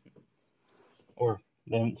 Or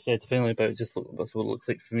they haven't said finally, but that's what it looks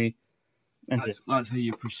like for me. And that's how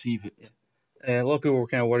you perceive it. A lot of people were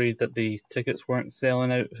kind of worried that the tickets weren't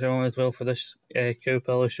selling as well for this Cow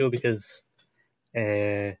Palace show because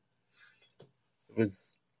it was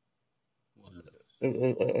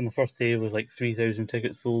on the first day it was like 3,000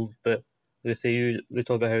 tickets sold, but they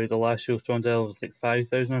talk about how the last show Toronto was like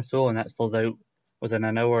 5,000 or so, and that sold out within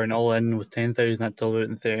an hour, and all in was 10,000. That sold out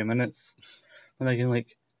in 30 minutes. I'm thinking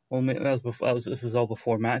like, well, mate, this was all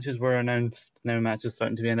before matches were announced. Now matches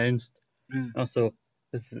starting to be announced. Also,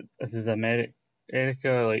 this is America.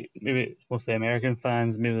 Like maybe it's mostly American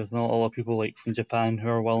fans. Maybe there's not a lot of people like from Japan who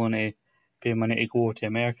are willing to pay money to go to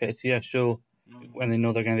America to see a show when they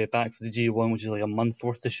know they're going to be back for the G1, which is like a month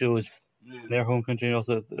worth of shows. Their home country.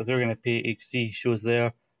 Also, if they're going to pay to see shows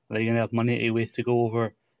there, they're going to have money to waste to go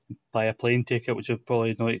over, buy a plane ticket, which would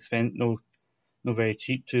probably no very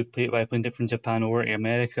cheap to buy a plane ticket from Japan over to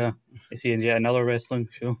America to see yet another wrestling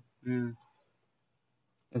show.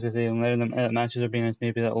 As I say, now the matches are being announced,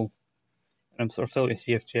 maybe that'll. I'm sort of still to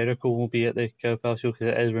see if Jericho will be at the Cow Palace show, because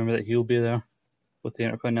it is rumored that he'll be there with the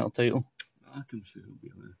Intercontinental title. I can see he'll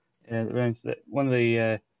be there. One of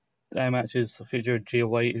the matches featured Jay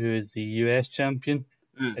White, who is the US champion.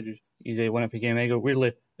 He's won it for Game Ego.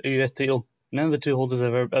 Weirdly, the US title, none of the two holders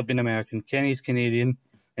have been American. Kenny's Canadian,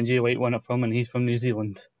 and Jay White won it from, and he's from New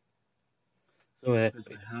Zealand. So, because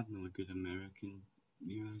they have no good American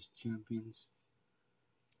US champions.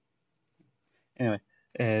 Anyway,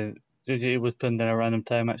 it was pinned in a random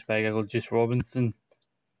time match by a guy called Juice Robinson,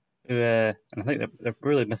 who, and I think they're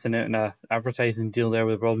really missing out on an advertising deal there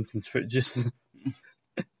with Robinson's fruit juice.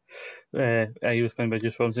 He was pinned by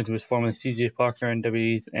Juice Robinson, who was formerly CJ Parker in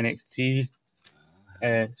WWE's NXT.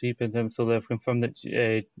 So he pinned him. So they've confirmed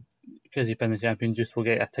that because he pinned the champion, Juice will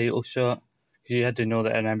get a title shot. Because you had to know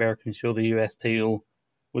that in an American show, the US title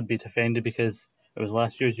would be defended, because it was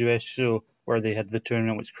last year's US show where they had the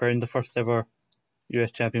tournament which crowned the first ever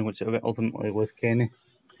US champion, which ultimately was Kenny.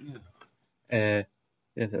 Yes,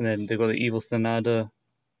 and then they got the Evil and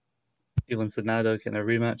Sanada kind of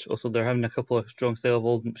rematch. Also, they're having a couple of strong style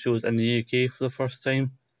evolved shows in the UK for the first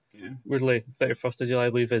time. Weirdly, 31st of July, I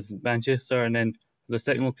believe, is Manchester, and then the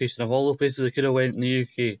second location of all the places they could have went in the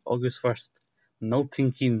UK, August 1st,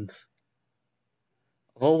 Milton Keynes.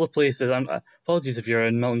 Of all the places, apologies if you're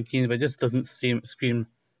in Milton Keynes, but it just doesn't scream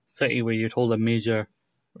city where you'd hold a major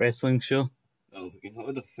wrestling show. Oh, they can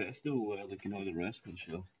hold a festival where they can hold a wrestling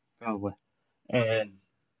show. Probably.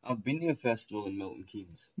 I've been to a festival in Milton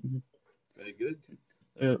Keynes. Mhm. Very good.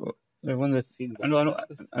 One of the,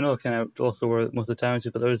 I know, kind of also where most of the time,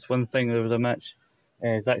 but there was one thing. There was a match.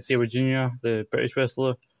 Zack Sabre Jr., the British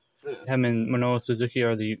wrestler, him and Minoru Suzuki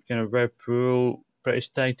are the kind of Rev Pro British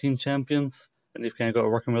Tag Team Champions, and they've kind of got a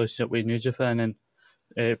working relationship with New Japan. And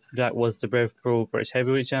Jack was the Rev Pro British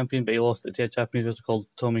Heavyweight Champion, but he lost it to a Japanese wrestler called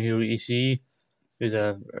Tomohiro Ishii, who's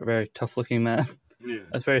a very tough-looking man. Yeah.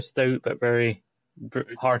 A very stout but very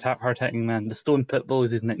hard-hitting man. The Stone Pitbull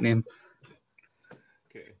is his nickname.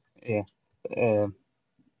 Okay. Yeah.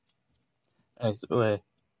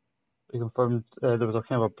 We confirmed there was a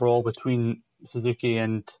kind of a brawl between Suzuki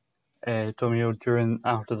and Tomohiro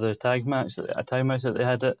after the tag match that they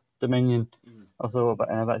had at Dominion. Mhm. Also, back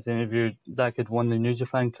in the interview, Zack had won the New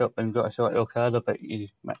Japan Cup and got a shot at Okada, but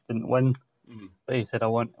he didn't win. Mhm. But he said,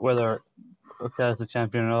 whether Okada's the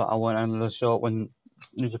champion or not, I want another shot when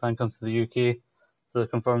New Japan comes to the UK. So they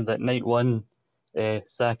confirmed that night one,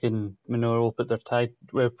 Zack and Minoru put their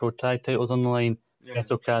Rev Pro tag titles on the line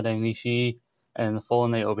against Okada and Ishii, and the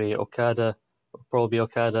following night will probably be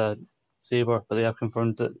Okada Sabre, but they have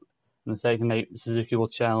confirmed that in the second night Suzuki will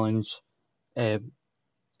challenge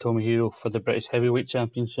Tomohiro for the British Heavyweight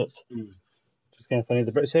Championship. Mm. It's kind of funny.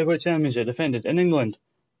 The British Heavyweight Championship defended in England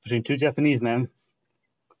between two Japanese men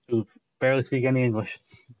who barely speak any English.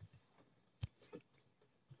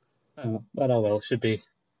 But it should be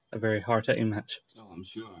a very hard-hitting match. Oh, I'm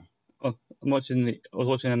sure. I was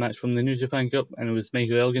watching a match from the New Japan Cup, and it was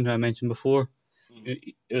Michael Elgin, who I mentioned before.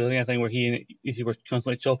 It was a thing where he and Ishii were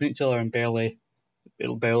constantly chopping each other, and barely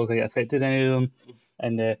like it affected any of them.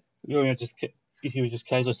 And Ishii was just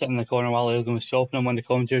casually sitting in the corner while Elgin was chopping him. When the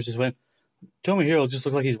commentators just went, Tomohiro just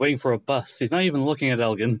looked like he's waiting for a bus. He's not even looking at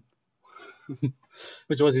Elgin.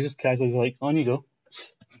 Which was, he just casually like, on you go.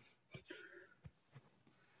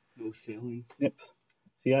 No selling. Yep.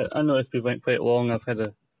 See, I noticed we went quite long. I've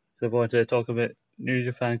wanted to talk about New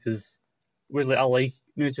Japan because weirdly I like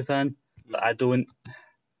New Japan, but I don't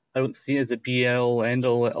see it as a BL end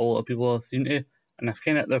all that a lot of people seem to. And I've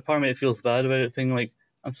the part of me that feels bad about it, thinking like,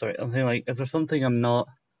 I'm thinking like, is there something I'm not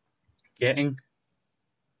getting?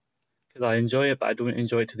 Because I enjoy it, but I don't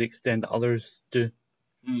enjoy it to the extent that others do.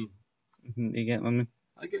 Mm. You get what I mean?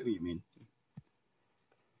 I get what you mean.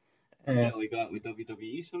 I get like that with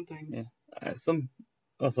WWE sometimes. Yeah.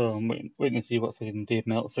 Also, I'm waiting to see what fucking Dave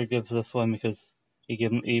Meltzer gives this one, because he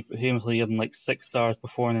famously gave him like 6 stars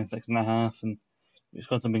before and then 6.5, and he's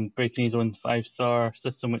constantly been breaking his own 5-star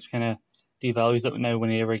system, which kind of devalues it now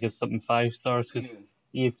when he ever gives something 5 stars, because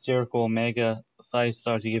he gave Jericho Omega 5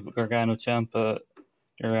 stars, he gave Gargano Ciampa,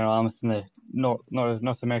 Gargano Amos in the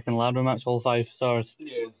North American ladder match all 5 stars.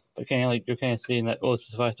 Yeah. But you're kind of saying that, this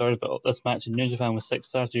is 5 stars, but this match in New Japan was 6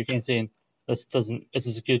 stars, so you're kind of saying this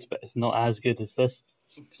is good, but it's not as good as this.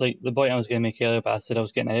 Because like the point I was going to make earlier, but I said I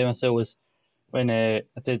was getting ahead of myself, was when I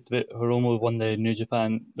said that Hiromu won the New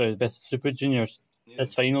Japan, the Best of Super Juniors. Yeah.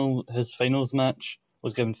 His finals match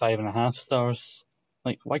was given 5.5 stars.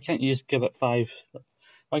 Like, why can't you just give it 5?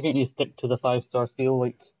 Why can't you stick to the 5-star scale?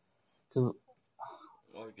 Like, because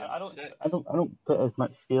I don't put as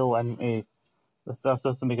much scale into the star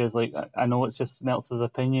system, because like I know it's just Meltzer's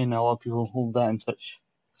opinion. A lot of people hold that in such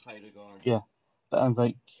high regard. Yeah, but I'm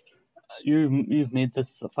like, you've made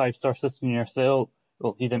this a 5-star system yourself.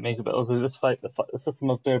 Well, he didn't make it, but also the system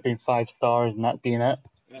of there being 5 stars and that being it.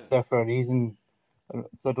 Yeah. It's there for a reason.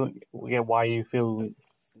 So I don't get why you feel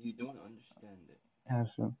you don't understand it. Yeah,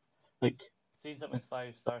 so like saying something's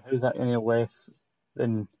 5 stars, how's that any less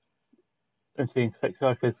than saying 6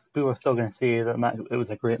 stars? Because people are still going to say that it was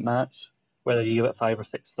a great match, whether you give it 5 or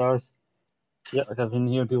 6 stars. Yeah, like I've been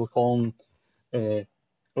hearing people calling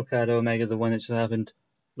Okada Omega the one that just happened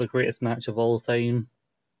the greatest match of all time.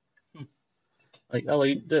 Like, I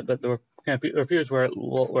liked it, but there were periods where it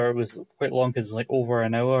was quite long, because it was like over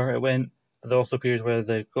an hour it went. But there were also periods where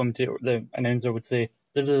the announcer would say,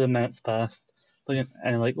 "These are the minutes passed,"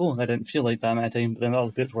 and like, oh, I didn't feel like that amount of time. But then there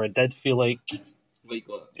were periods where it did feel like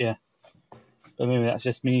what? Yeah. But maybe that's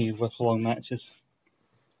just me with long matches.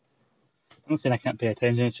 I'm not saying I can't pay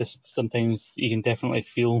attention. It's just sometimes you can definitely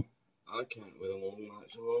feel. I can't with a long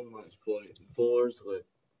match. A long match bores the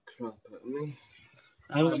crap out of me.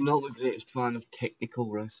 I'm not the greatest fan of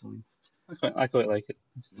technical wrestling. I quite like it.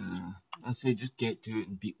 I say just get to it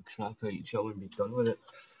and beat the crap out of each other and be done with it.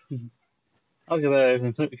 Mm-hmm. I'll give it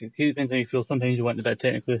everything. It depends how you feel. Sometimes you want a bit of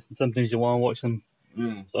technicalist, and sometimes you want to watch some.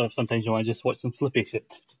 Sometimes you want to just watch some flippy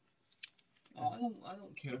shit. I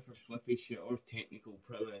don't care for flippy shit or technical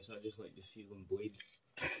prowess. I just like to see them bleed.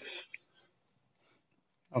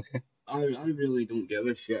 Okay. I really don't give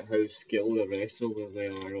a shit how skilled a wrestler they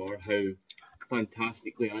are, or how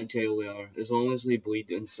fantastically agile they are. As long as they bleed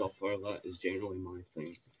and suffer, that is generally my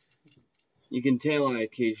thing. You can tell I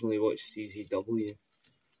occasionally watch CZW.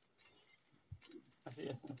 I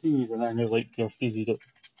see he's a man who like your CZW.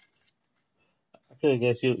 I could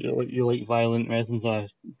guess you like violent wrestling, so I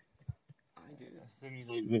do. I think you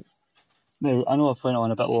like. Now, I know I've went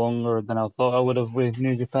on a bit longer than I thought I would have with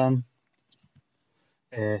New Japan.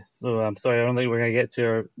 So I'm sorry, I don't think we're going to get to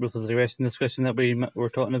our ruthless aggression discussion that we were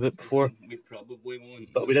talking about before. We probably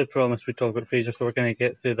won't. But we did promise we'd talk about Fraser, so we're going to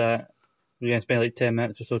get through that. We're going to spend like 10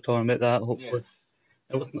 minutes or so talking about that, hopefully.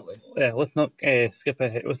 Let's not skip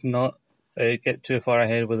ahead. Let's not get too far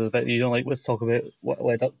ahead with the bit you don't like. Let's talk about what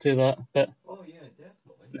led up to that bit. Oh, yeah,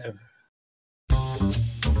 definitely. No.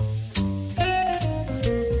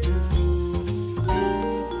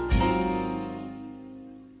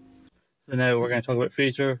 So now we're going to talk about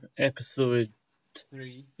Fraser, episode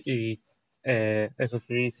 3. Episode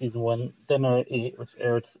 3, season 1, Dinner at 8, which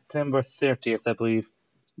aired September 30th, I believe,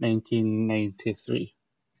 1993.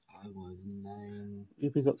 I was 9.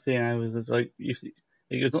 You'd be up saying I was like,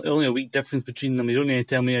 there's only a week difference between them. You don't need to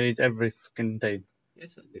tell me your age every fucking time.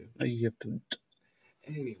 Yes, I do. No, you don't.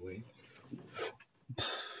 Anyway.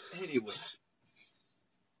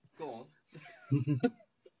 Go on.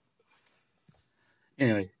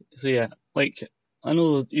 Anyway, so yeah, like, I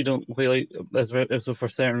know you don't quite like this episode for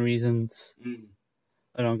certain reasons. Mm.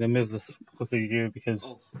 And I'm going to move this quickly to you because I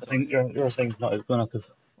sorry. think your thing's not going up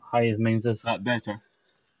as high as mine's is. Is that better?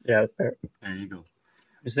 Yeah, that's fair. There you go.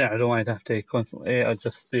 Just saying, I don't want to have to constantly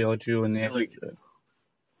adjust the audio and the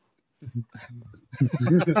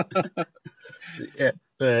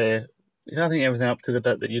yeah, I think everything up to the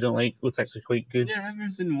bit that you don't like was actually quite good. Yeah,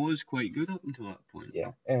 everything was quite good up until that point.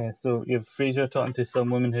 Yeah. So you have Fraser talking to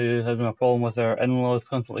some woman who has a problem with her in-laws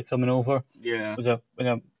constantly coming over. Yeah. Which I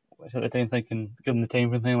was at the time thinking, given the time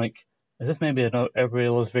frame thing, like, is this maybe an Everybody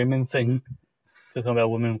Loves Raymond thing? Talking about a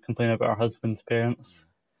woman complaining about her husband's parents.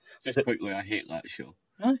 Just quickly, I hate that show.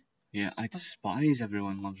 Really? Yeah, I despise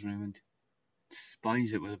Everyone Loves Raymond.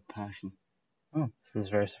 Despise it with a passion. Oh, this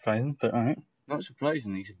is very surprising, but alright. Not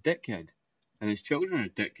surprising, he's a dickhead. And his children are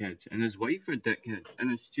dickheads. And his wife are dickheads.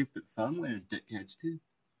 And his stupid family are dickheads too.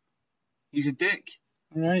 He's a dick.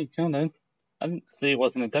 Alright, calm down. I didn't say he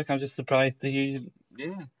wasn't a dick, I'm just surprised that you...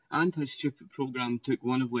 Yeah. And his stupid programme took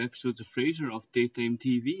one of the episodes of Frasier off daytime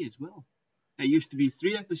TV as well. It used to be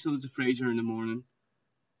 3 episodes of Frasier in the morning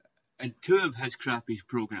and 2 of his crappy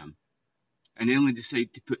programme. And they only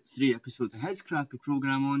decided to put 3 episodes of his crappy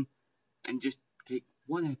programme on and just take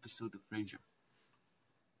 1 episode of Frasier.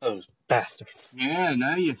 Those bastards. Yeah,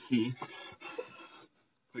 now you see.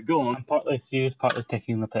 But go on. I'm partly serious, partly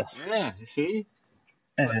taking the piss. Yeah, you see?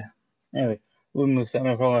 Anyway, woman was sitting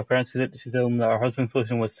there with all her parents. She told them that her husband's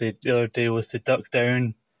solution was the other day was to duck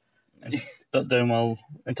down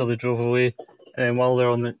until they drove away. And then while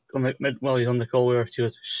while he's on the call with her, she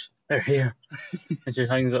goes, "Shh, they're here." And she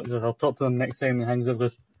hangs up. Goes, "I'll talk to them next time." And hangs up.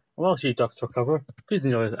 Goes, "While she ducks for cover, please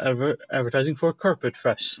enjoy this advertising for carpet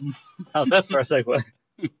fish." How's that for a segue?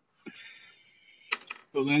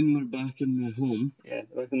 But then we're back in the home. Yeah,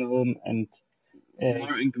 back in the home, and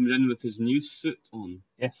Martin comes in with his new suit on.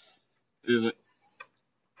 yes, He's like,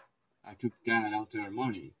 "I took that out of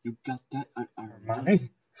Armani. You got that at Armani?"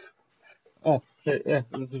 Oh, yeah,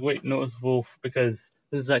 this is quite noticeable because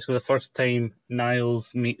this is actually the first time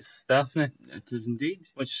Niles meets Daphne. It is indeed.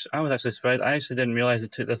 Which I was actually surprised. I actually didn't realise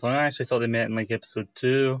it took this long. I actually thought they met in like episode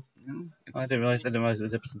 2. No, I didn't realise it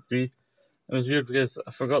was episode 3. It was weird because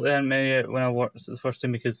I forgot they hadn't met yet when I watched it the first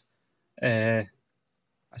time because I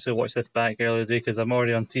should watch this back earlier today because I'm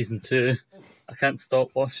already on season 2. I can't stop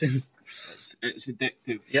watching. it's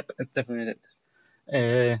addictive. Yep, it's definitely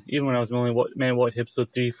addictive. Even when I was only meant to watch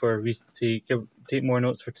episode 3 to take more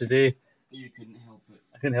notes for today, You couldn't help it.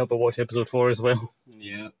 I couldn't help but watch episode 4 as well.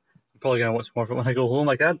 Yeah. I'm probably going to watch more of it when I go home.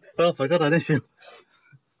 I can't stop, I got an issue.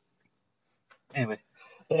 Anyway,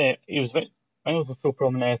 I was so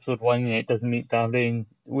prominent in episode 1, it doesn't meet Daphne, and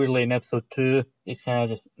weirdly in episode 2, he's kind of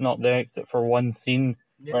just not there except for one scene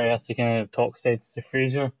where he has to kind of talk sense to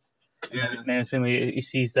Fraser. Yeah. And then finally he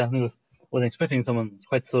sees Daphne, goes, wasn't expecting someone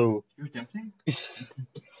quite so... You're Daphne?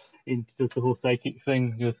 He does the whole psychic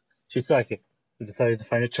thing. He goes, she's psychic. He decided to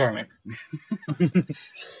find it charming.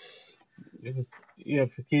 You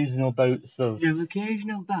have occasional bouts of... You have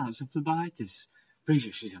occasional bouts of phlebitis.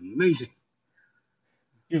 Frasier, she's amazing.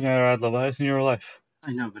 You've never had phlebitis in your life.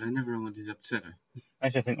 I know, but I never wanted to upset her.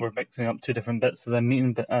 Actually, I think we're mixing up 2 different bits of the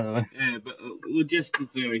meeting, but anyway. Yeah, but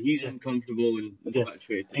logistically, he's uncomfortable and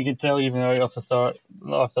infatuated. You can tell even right off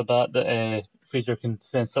the bat that Fraser can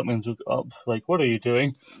sense something's up. Like, what are you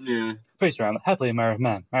doing? Yeah. Fraser, I'm a happily married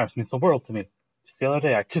man. Marriage means the world to me. just the other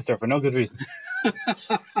day I kissed her for no good reason.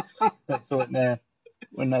 So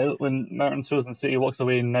when Martin shows him City walks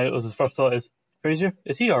away, and now his first thought is, Fraser,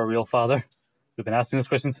 is he our real father? We've been asking this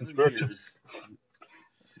question since we were two.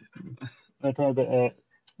 I talk about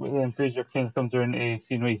when Fraser kind of comes around a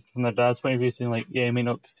scene where he's from their dad's point of view, saying like, yeah, he may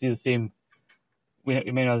not see the same, we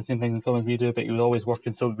may not have the same things in common as we do, but he was always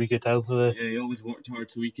working so we could have the. Yeah, he always worked hard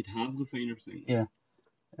so we could have the finer things. Yeah,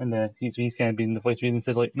 and he's kind of been the voice reading and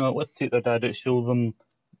said like, no, let's take their dad out, show them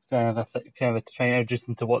kind of to try and introduce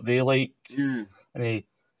them to what they like. Yeah. And he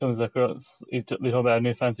comes across, they talk about a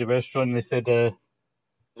new fancy restaurant, and they said,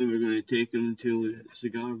 we were going to take them to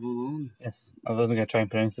Cigar Bologna. yes, I wasn't going to try and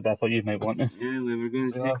pronounce it, but I thought you might want to. Yeah, we were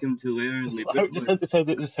going to take them to there.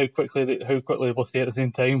 Just how quickly they both say at the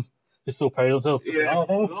same time. Just so proud of themselves. Yeah.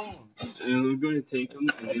 And we're going to take them,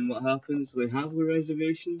 and then what happens? We have the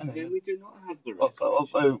reservation, and then we do not have the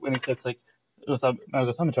reservation. When he says like, I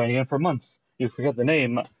was trying again for months. You forget the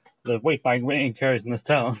name, the white bag waiting carries in this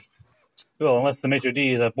town. Well, unless the maitre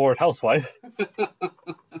d' is a bored housewife.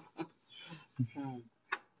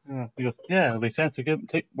 Yeah, he goes, yeah, there'll be a chance to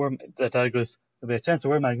the dad goes, there'll be a chance to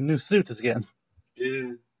wear my new suit again.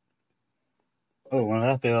 Yeah. Oh, well,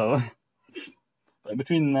 happy that way. But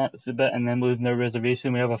between that bit and them losing their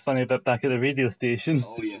reservation, we have a funny bit back at the radio station.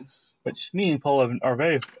 Oh, yes. Which me and Paul are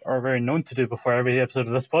very known to do before every episode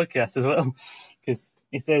of this podcast as well. Because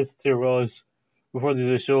he says to Roz, before they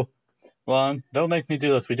do the show, Ron, don't make me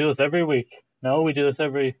do this. We do this every week. No, we do this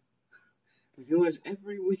every... We do this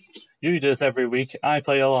every week. You do this every week. I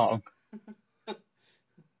play along.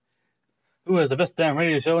 Who has the best damn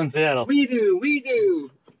radio show in Seattle? We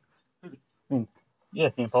do.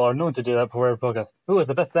 Yes, me and Paul are known to do that before every podcast. Who has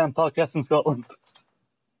the best damn podcast in Scotland?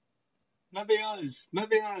 Maybe us.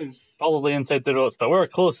 Probably inside the ropes, but we're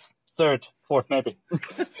close. Third, fourth, maybe.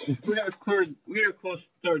 we are close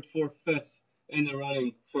third, fourth, fifth in the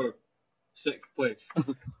running for sixth place.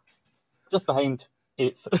 Just behind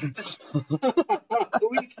eighth.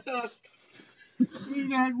 We suck. We're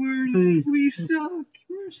not worthy. We suck.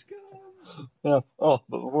 We're scum. Yeah. Oh,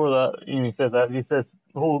 but before that, he says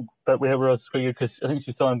the whole bit we have with us is quite good because I think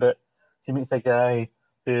she's talking about she meets a guy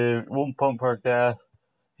who won't pump her gas.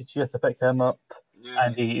 She has to pick him up,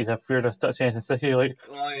 and he's afraid of touching anything sticky. Like,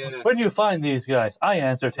 where do you find these guys? I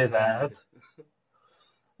answered his ad.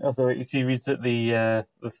 Also, she reads at the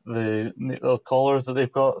little callers that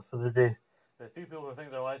they've got for the day. The few people who think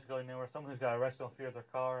their life's going nowhere. Someone who's got a rational fear of their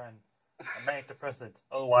car and a manic depressant.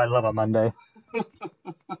 Oh, I love a Monday.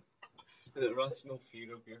 The rational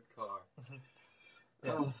fear of your car.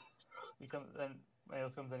 Yeah. Oh. Then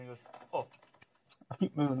Miles comes in and he goes, oh, I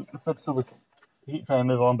keep moving. This episode was... I keep trying to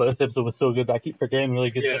move on, but this episode was so good that I keep forgetting really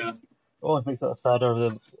good bits. It always makes it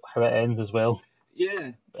sadder how it ends as well.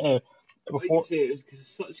 Yeah. Before... Like you say, it's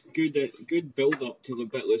such good build-up to the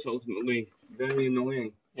bit that's ultimately very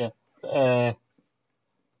annoying. Yeah.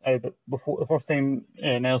 But before the first time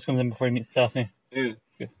Niles comes in before he meets Daphne. Yeah.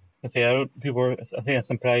 I think I'm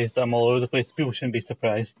surprised that I'm all over the place. People shouldn't be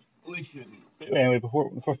surprised. We shouldn't. But anyway, before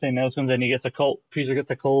the first time Niles comes in, he gets a call. Fraser gets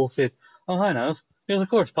a call, said, oh, hi, Niles. Yes, of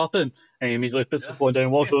course, pop in. And he immediately puts the phone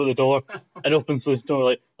down, walks over the door, and opens the door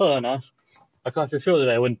like, hello, Niles. I caught your show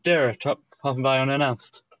today. I wouldn't dare popping by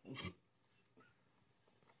unannounced.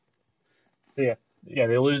 So yeah,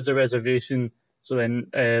 they lose their reservation. So then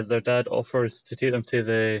their dad offers to take them to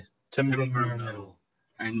the timber mill.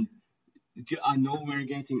 And I know we're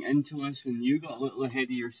getting into this, and you got a little ahead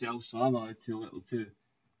of yourself, so I'm out too little too.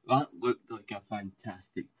 That looked like a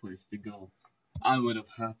fantastic place to go. I would have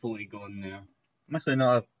happily gone there. I'm actually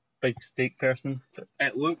not a big steak person.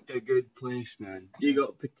 It looked a good place, man. You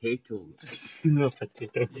got potatoes. You got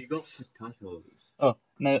potatoes. Oh,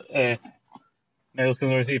 now, Niles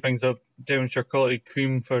comes over, he brings up Devonshire quality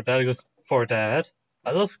cream for Dad. He goes, for Dad?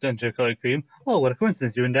 I love Devonshire quality cream. Oh, what a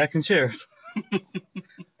coincidence, you and Dad can share it.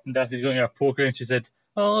 And Daphne's going to have poker, and she said,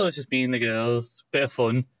 oh, it's just me and the girls. Bit of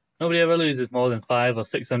fun. Nobody ever loses more than $500 or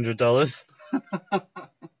 $600.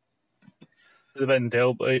 The bit in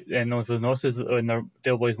Del Boy, no one notices when their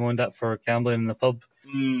Del Boys moaned at for gambling in the pub.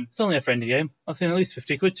 It's only a friendly game. I've seen at least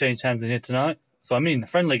 50 quid change hands in here tonight. So I mean, a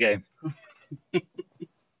friendly game.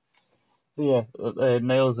 So yeah,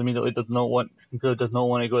 Niles immediately does not want to go to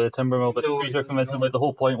the timber mill, but Fraser convinced him like the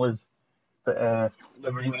whole point was that they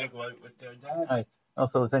were going to go out with their dad. Aye.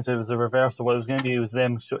 Also, essentially, it was the reverse of what it was going to be. It was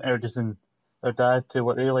them introducing their dad to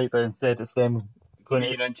what they like, but instead it's them going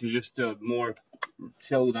into just a more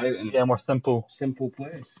chilled out and more simple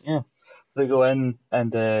place. Yeah, so they go in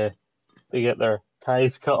and they get their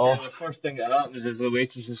ties cut off. The first thing that happens is the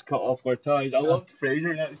waitress just cut off their ties. I loved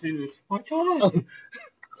Fraser in that scene. My tie.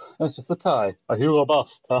 It's just a tie, a Hugo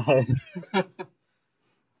Boss tie.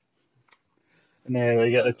 And then they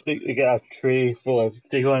get a tray full of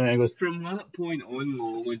steak on it, and it goes From that point on,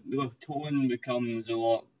 though, the tone becomes a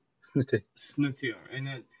lot snooty. snootier,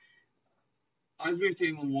 and every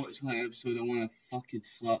time I watch that episode, I want to fucking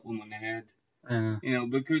slap them on the head. You know,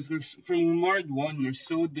 because from word one, they're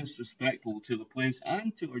so disrespectful to the place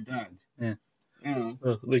and to her dad. Yeah. You know.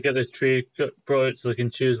 Well, they get the tray brought out so they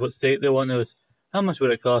can choose what steak they want. It was, how much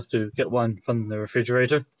would it cost to get one from the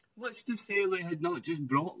refrigerator? What's to say they had not just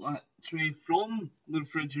brought that tray from the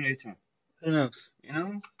refrigerator? Who knows? You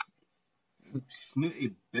know?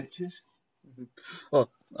 Snooty bitches. Oh,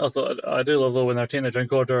 also, I do love though when they're taking the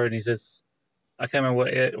drink order and he says, I can't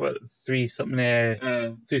remember what three something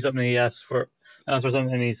he asked for something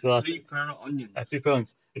in his glass. 3 ferret onions. 3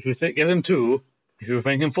 pounds. If you give him 2, if you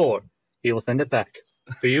bring him 4, he will send it back.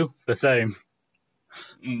 For you, the same.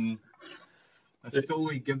 A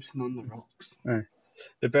Stoley Gibson on the rocks.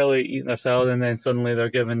 They're barely eating their salad and then suddenly they're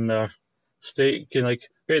given their steak and like,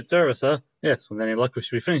 great service, huh? Yes, well then any luck we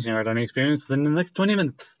should be finishing our dining experience within the next 20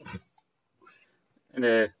 minutes. And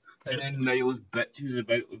then Niles bitches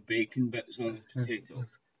about the bacon bits on his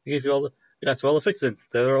potatoes. He gave you that's all the fixings.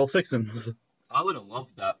 They're all fixings. I would have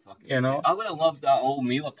loved that fucking you know? I would have loved that whole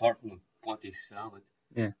meal apart from the bloody salad.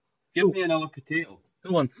 Yeah. Give me another potato.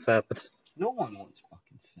 Who wants salad? No one wants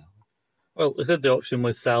fucking salad. Well, they said the option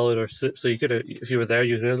was salad or soup, so you could have, if you were there,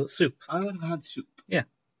 you could have had soup. I would have had soup. Yeah.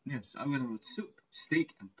 Yes, I would have had soup,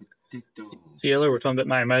 steak, and potatoes. See, earlier we're talking about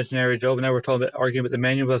my imaginary job, and now we're talking about arguing about the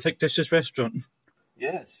menu of a fictitious restaurant.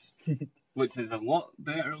 Yes. Which is a lot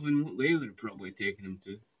better than what they were probably taking him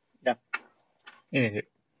to. Yeah. Anyway,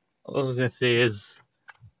 what I was going to say is...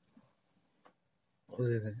 What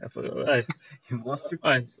was I saying? I forgot. You've lost your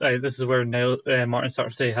place. This is where now Martin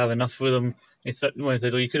starts to have enough with him. He said,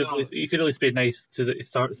 you could at least be nice to the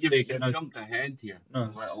start. You've jumped ahead here a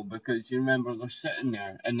little because you remember they're sitting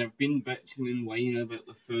there and they've been bitching and whining about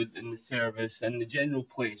the food and the service and the general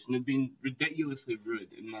place, and they've been ridiculously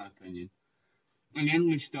rude, in my opinion. And then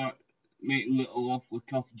we start making little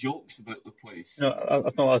off-the-cuff jokes about the place. No,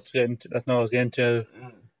 that's not what I was getting to. That's not what I was getting to.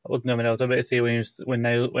 I wasn't knowing. I was about to say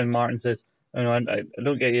when Martin says, "Oh no, I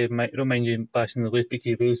don't get you. I don't mind you bashing the place, but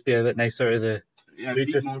can you be a bit nicer to the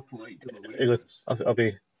waitress?" Be more polite to the waitress. He goes,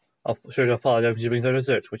 I'll sure apologise when she brings her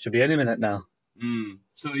dessert, which should be any minute now.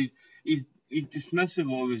 So he's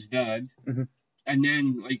dismissive of his dad, and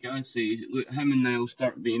then, like I say, him and Niall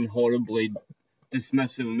start being horribly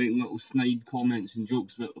dismissive and making little snide comments and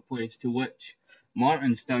jokes about the place, to which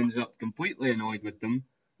Martin stands up completely annoyed with them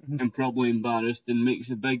and probably embarrassed and makes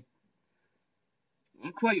a big,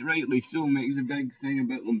 quite rightly so, makes a big thing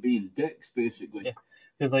about them being dicks, basically. Yeah.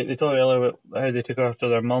 Because like they talked earlier about how they took after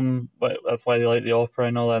their mum, but that's why they like the opera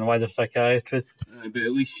and all that, and why they're psychiatrists. But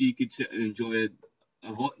at least she could sit and enjoy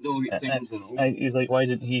a hot dog at times and all. He's like, why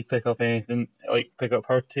didn't he pick up anything, like pick up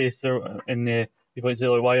her taste in the... He points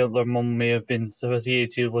out like why their mum may have been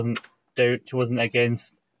associated. She wasn't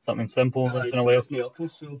against something simple once in a while.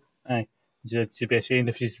 She'd be ashamed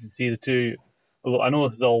if she could see the two. Although I know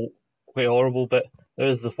this is all quite horrible, but there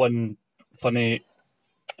is this one funny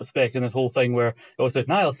aspect in this whole thing where he always says,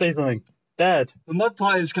 "Niall, say something, Dad. The mud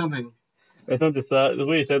pie is coming." It's not just that. The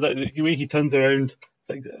way he said that, the way he turns around,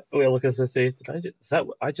 like, well, look, as I say,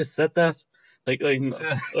 I just said that. Like,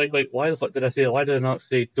 why the fuck did I say? Why did I not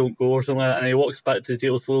say "don't go" or something like that? And he walks back to the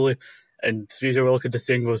table slowly, and Teresa will look at the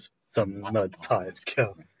thing and goes, "Some mud pie is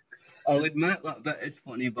coming." I'll admit that bit is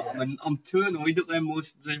funny, but I'm too annoyed at them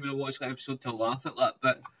most of the time when I watch the episode to laugh at that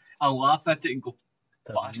bit. I'll laugh at it and go,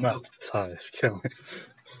 "Bastard." Mud pie is coming.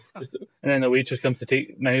 And then the waitress comes to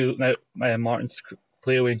take Martin's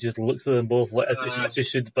plate away and just looks at them both like as she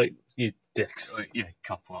should, like, you dicks. Like, you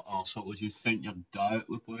couple of arseholes, you sent your dad out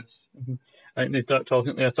the place. And they start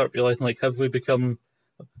talking. They start realizing, like, have we become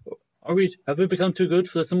too good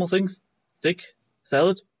for the simple things? Steak,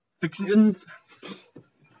 salad, fixins.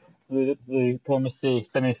 They promise to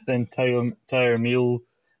finish the entire meal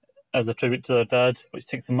as a tribute to their dad, which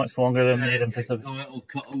takes them much longer than they had anticipated. A little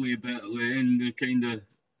cutaway bit at the end. They're kind of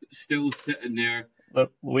still sitting there. The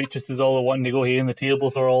waitresses all are wanting to go here, and the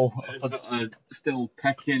tables are all still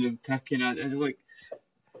picking at it. Like,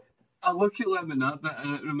 I look at them in that bit,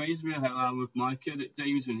 and it reminds me of how I am with my kid at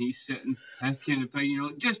times when he's sitting picking and picking. You're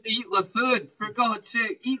like, just eat the food, for God's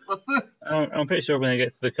sake, eat the food. I'm pretty sure when they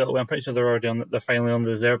get to the cutaway, I'm pretty sure they're finally on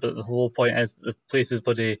the dessert. But the whole point is the place is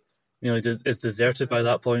is deserted by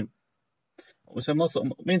that point. Which I'm also,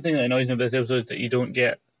 main thing that annoys me about this episode is that you don't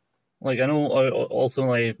get Like, I know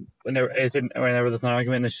ultimately, whenever there's an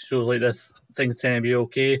argument in the shows like this, things tend to be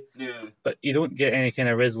okay, Yeah. but you don't get any kind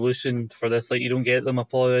of resolution for this. Like, you don't get them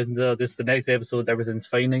apologising. Just the next episode, everything's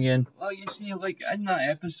fine again. Well, you see, like in that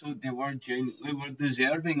episode, they were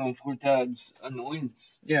deserving of her dad's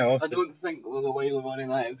annoyance. Yeah, I don't think with the way they were in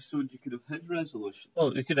that episode, you could have had resolution.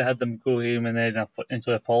 well, you could have had them go home and then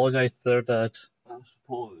actually apologise to their dad. I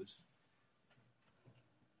suppose.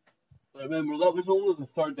 Remember, that was only the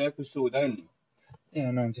third episode in.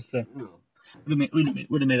 Yeah, no, just would No. have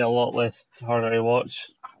made it a lot less harder to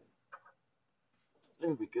watch.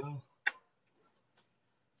 There we go.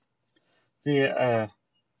 See,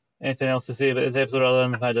 anything else to say about this episode other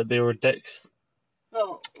than the fact that they were dicks?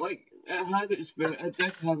 Well, like it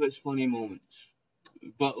did have its funny moments,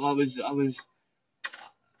 but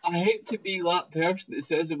I hate to be that person that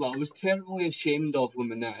says it, but I was terribly ashamed of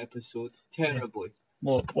them in that episode. Terribly.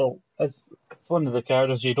 Well, it's one of the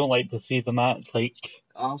characters you don't like to see them act like.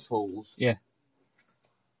 Assholes. Yeah.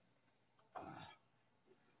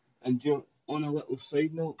 And on a little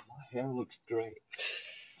side note, my hair looks great.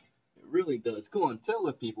 It really does. Go on, tell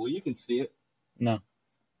the people. You can see it. No.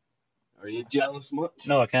 Are you jealous much?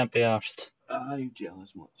 No, I can't be arsed. Are you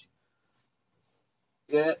jealous much?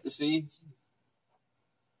 Yeah, see?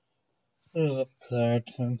 Oh, that's hard.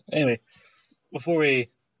 Anyway, before we...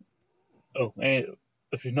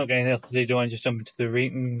 if you've not got anything else to say, do you want to just jump into the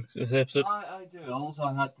rating of this episode? I do. Also,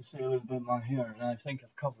 I had to say a little bit about my hair, and I think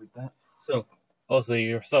I've covered that. So, also,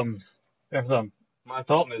 your thumb. My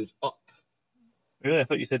thumb is up. Really? I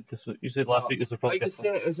thought you said this. You said last week this was probably... Like I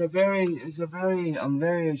said, I'm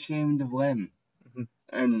very ashamed of them. Mhm.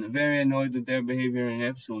 And very annoyed with their behaviour in the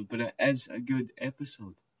episode, but it is a good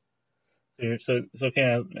episode. So kind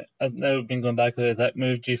of, I've now been going back, has that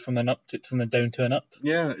moved you from a down to an up?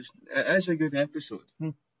 Yeah, it is a good episode. Hmm.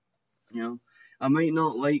 You know, I might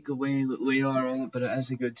not like the way that they are in it, but it is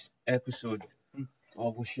a good episode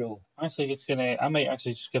of the show. Actually, I might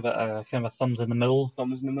actually just give it a kind of a thumbs in the middle.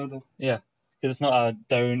 Thumbs in the middle. Yeah, because it's not a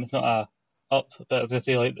down, it's not a up, but as I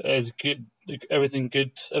say, like, it's good, everything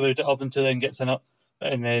good about it up until then gets an up,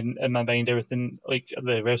 and then in my mind, everything, like,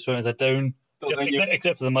 the restaurant is a down,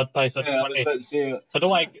 except for the mud pie, so I don't want to... So I don't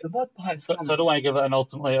want the mud pie's so I don't want to give it an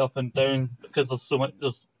ultimately up and down, because there's so much,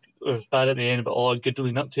 there's bad at the end, but all good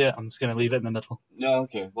leading up to it, I'm just going to leave it in the middle. No,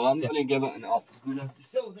 okay. Well, I'm going to give it an up, because I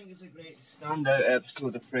still think it's a great standout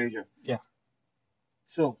episode of Frasier. Yeah.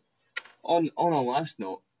 So, on a last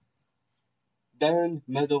note, down,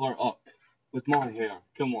 middle, or up with my hair?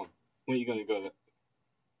 Come on. What are you going to go with?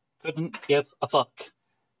 Couldn't give a fuck.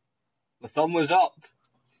 The thumb was up.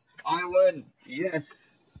 I win. Yes.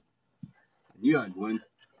 I knew I'd win.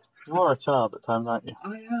 You are a child at times, aren't you?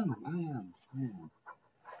 I am.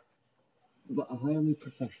 But a highly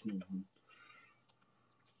professional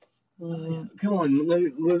one. Come on,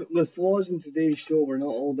 the flaws in today's show were not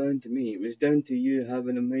all down to me. It was down to you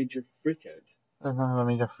having a major freak out. I don't have a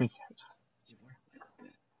major freak out. You were a little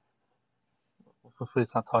bit. We'll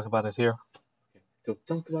please not talk about it here. Okay, don't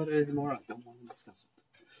talk about it anymore. I don't want to discuss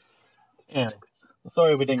it. Anyway,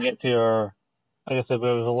 sorry we didn't get to your... Like I said,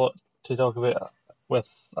 there was a lot to talk about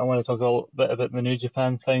I want to talk a little bit about the New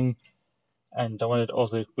Japan thing, and I wanted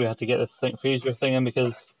also, we had to get this Frasier thing in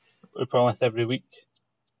because we promised every week.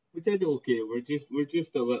 We did okay. We're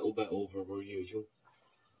just a little bit over our usual.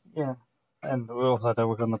 Yeah. And we also had to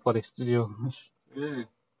work on the bloody studio. Yeah.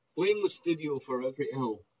 Blame the studio for every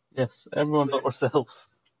ill. Yes, everyone but ourselves.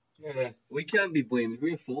 Yeah. We can't be blamed.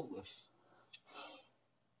 We're faultless.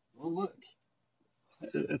 Well, look.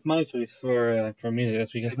 It's my choice for music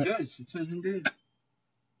this week. It is indeed.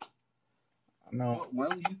 No,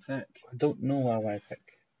 What will you pick? I don't know what I want to pick.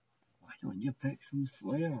 Why don't you pick some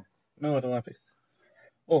Slayer? No, I don't want to pick.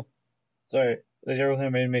 Oh, sorry. The girl who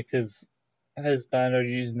made me because his band are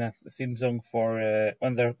using that theme song for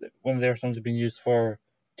one of their songs have been used for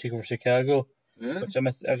Takeover Chicago, Yeah. which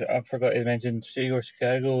I forgot to mention. Takeover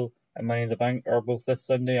Chicago and Money in the Bank are both this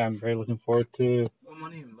Sunday. I'm very looking forward to. Well,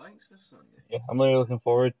 Money in the Bank's this Sunday. Yeah, I'm very looking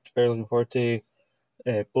forward to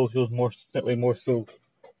both shows more so.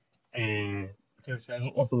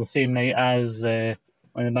 Also the same night as Money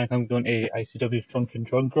in the Bank, I'm going to ICW's Drunken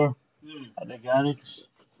Drunker at the garage,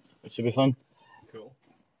 which should be fun. Cool.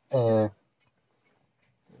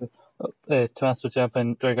 Tommaso Ciampa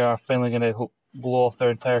and Dragar are finally going to blow off their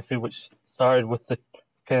entire feud, which started with the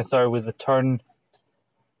turn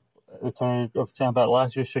of Ciampa at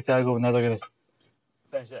last year's Chicago, and now they're going to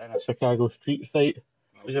finish it in a Chicago street fight,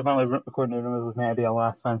 which apparently, according to rumors, was meant to be a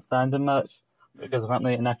last man standing match, because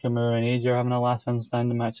apparently Nakamura and AJ are having a last man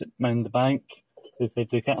standing match at Money in the Bank. They said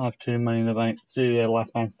they can't have two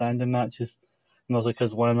last man standing matches. mostly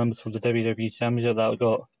because one of them is for the WWE Championship that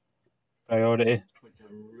got priority. Which I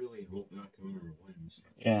really hope Nakamura wins.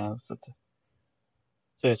 Yeah. So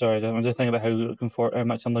yeah, sorry, I'm just thinking about how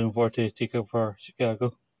much I'm looking forward to TakeOver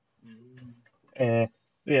Chicago. Yeah,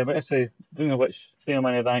 but actually, speaking of which, speaking of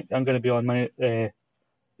Money in the Bank, I'm going to be on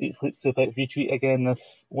Eat Sleep Sleep Out retweet again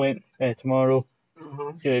this tomorrow.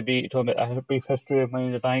 It's going to be talking about a brief history of Money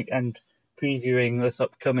in the Bank and previewing this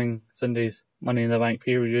upcoming Sunday's Money in the Bank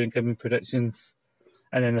pay-per-view and giving predictions.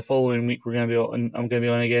 And then the following week I'm going to be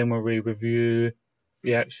on again where we review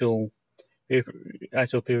the actual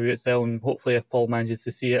pay-per-view itself, and hopefully if Paul manages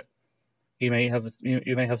to see it, you might have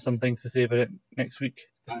some things to say about it next week.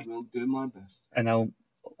 I will do my best. And I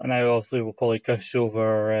obviously will probably gush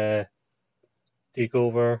over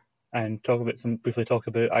TakeOver and briefly talk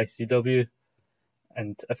about ICW.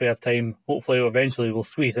 And if we have time, hopefully eventually we'll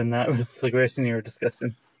squeeze in that with the Gressinier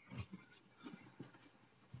discussion.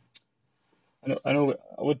 I know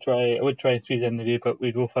I would try and squeeze in the day, but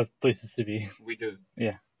we both have places to be. We do.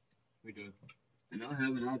 Yeah. We do. And I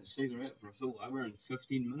haven't had a cigarette for a full hour and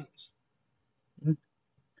 15 minutes.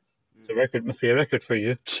 The record must be a record for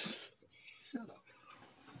you. Shut up.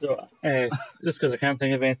 So, just because I can't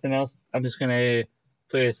think of anything else, I'm just going to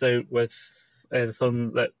play us out with the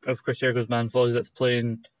song of Chris Jericho's Man Follies that's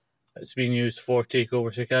being used for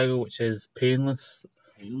TakeOver Chicago, which is Painless.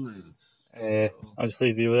 I'll just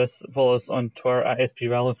leave you with this. Follow us on Twitter at SP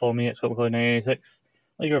Rally. Follow me at ScottMcCoy986.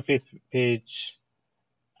 Like our Facebook page,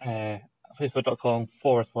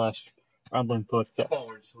 facebook.com/Rambling Podcast.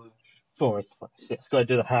 // Yes, got to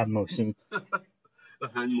do the hand motion. The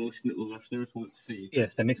hand motion that the listeners won't see.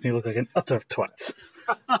 Yes, that makes me look like an utter twat.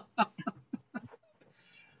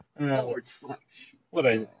 / What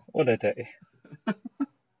a day.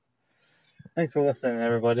 Thanks for listening,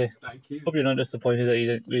 everybody. Thank you. Hope you're not disappointed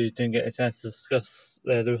that we didn't get a chance to discuss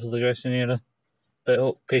the Ruthless Aggression era.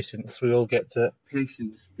 But patience, we all get to it.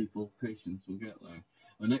 Patience, people, patience, we'll get there.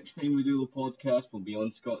 The next time we do the podcast will be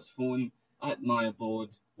on Scott's phone at my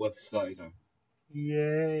abode with cider.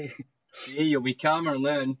 Yay. Yeah, you'll be calmer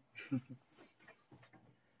then.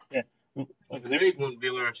 Yeah. Greg won't be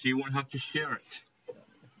there, so you won't have to share it.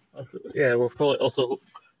 Yeah, we'll probably also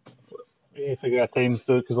figure out time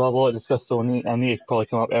so because we'll have a lot to discuss, so I need to probably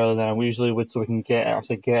come up earlier than we usually would so we can get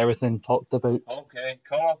everything talked about. Okay,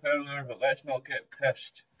 come up earlier, but let's not get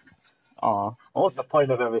pissed. Aw, what's the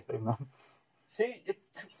point of everything, man? See,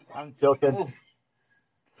 I'm joking.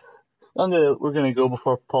 We're gonna go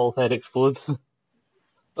before Paul's head explodes.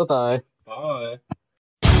 Bye-bye. Bye.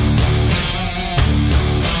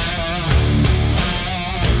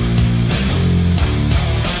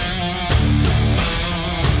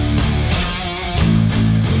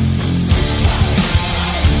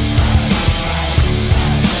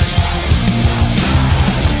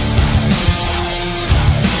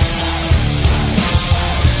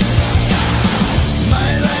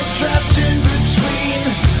 Trapped in between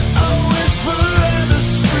a whisper and a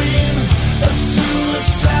scream, a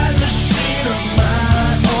suicide machine of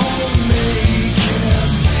my own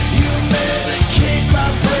making. You medicate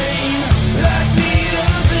my brain like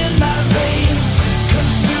needles in my veins,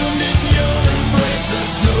 consumed in your embrace.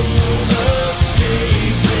 There's no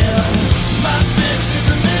escaping. My fix is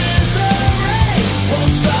the misery,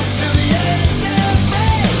 won't stop till the end of me.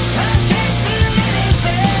 I can't feel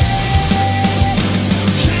anything.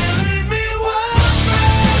 Killing me one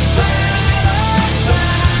breath at a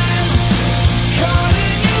time,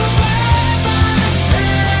 calling you by my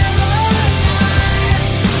paradise.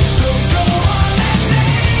 So go on and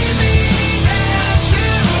lay me down to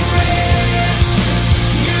rest.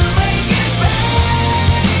 You make it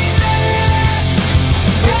painless,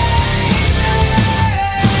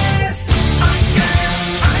 painless.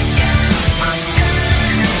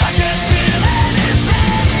 I can't feel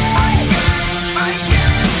anything.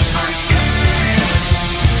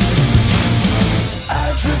 I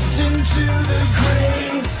drift into the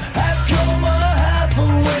grave, half coma, half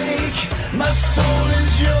awake. My soul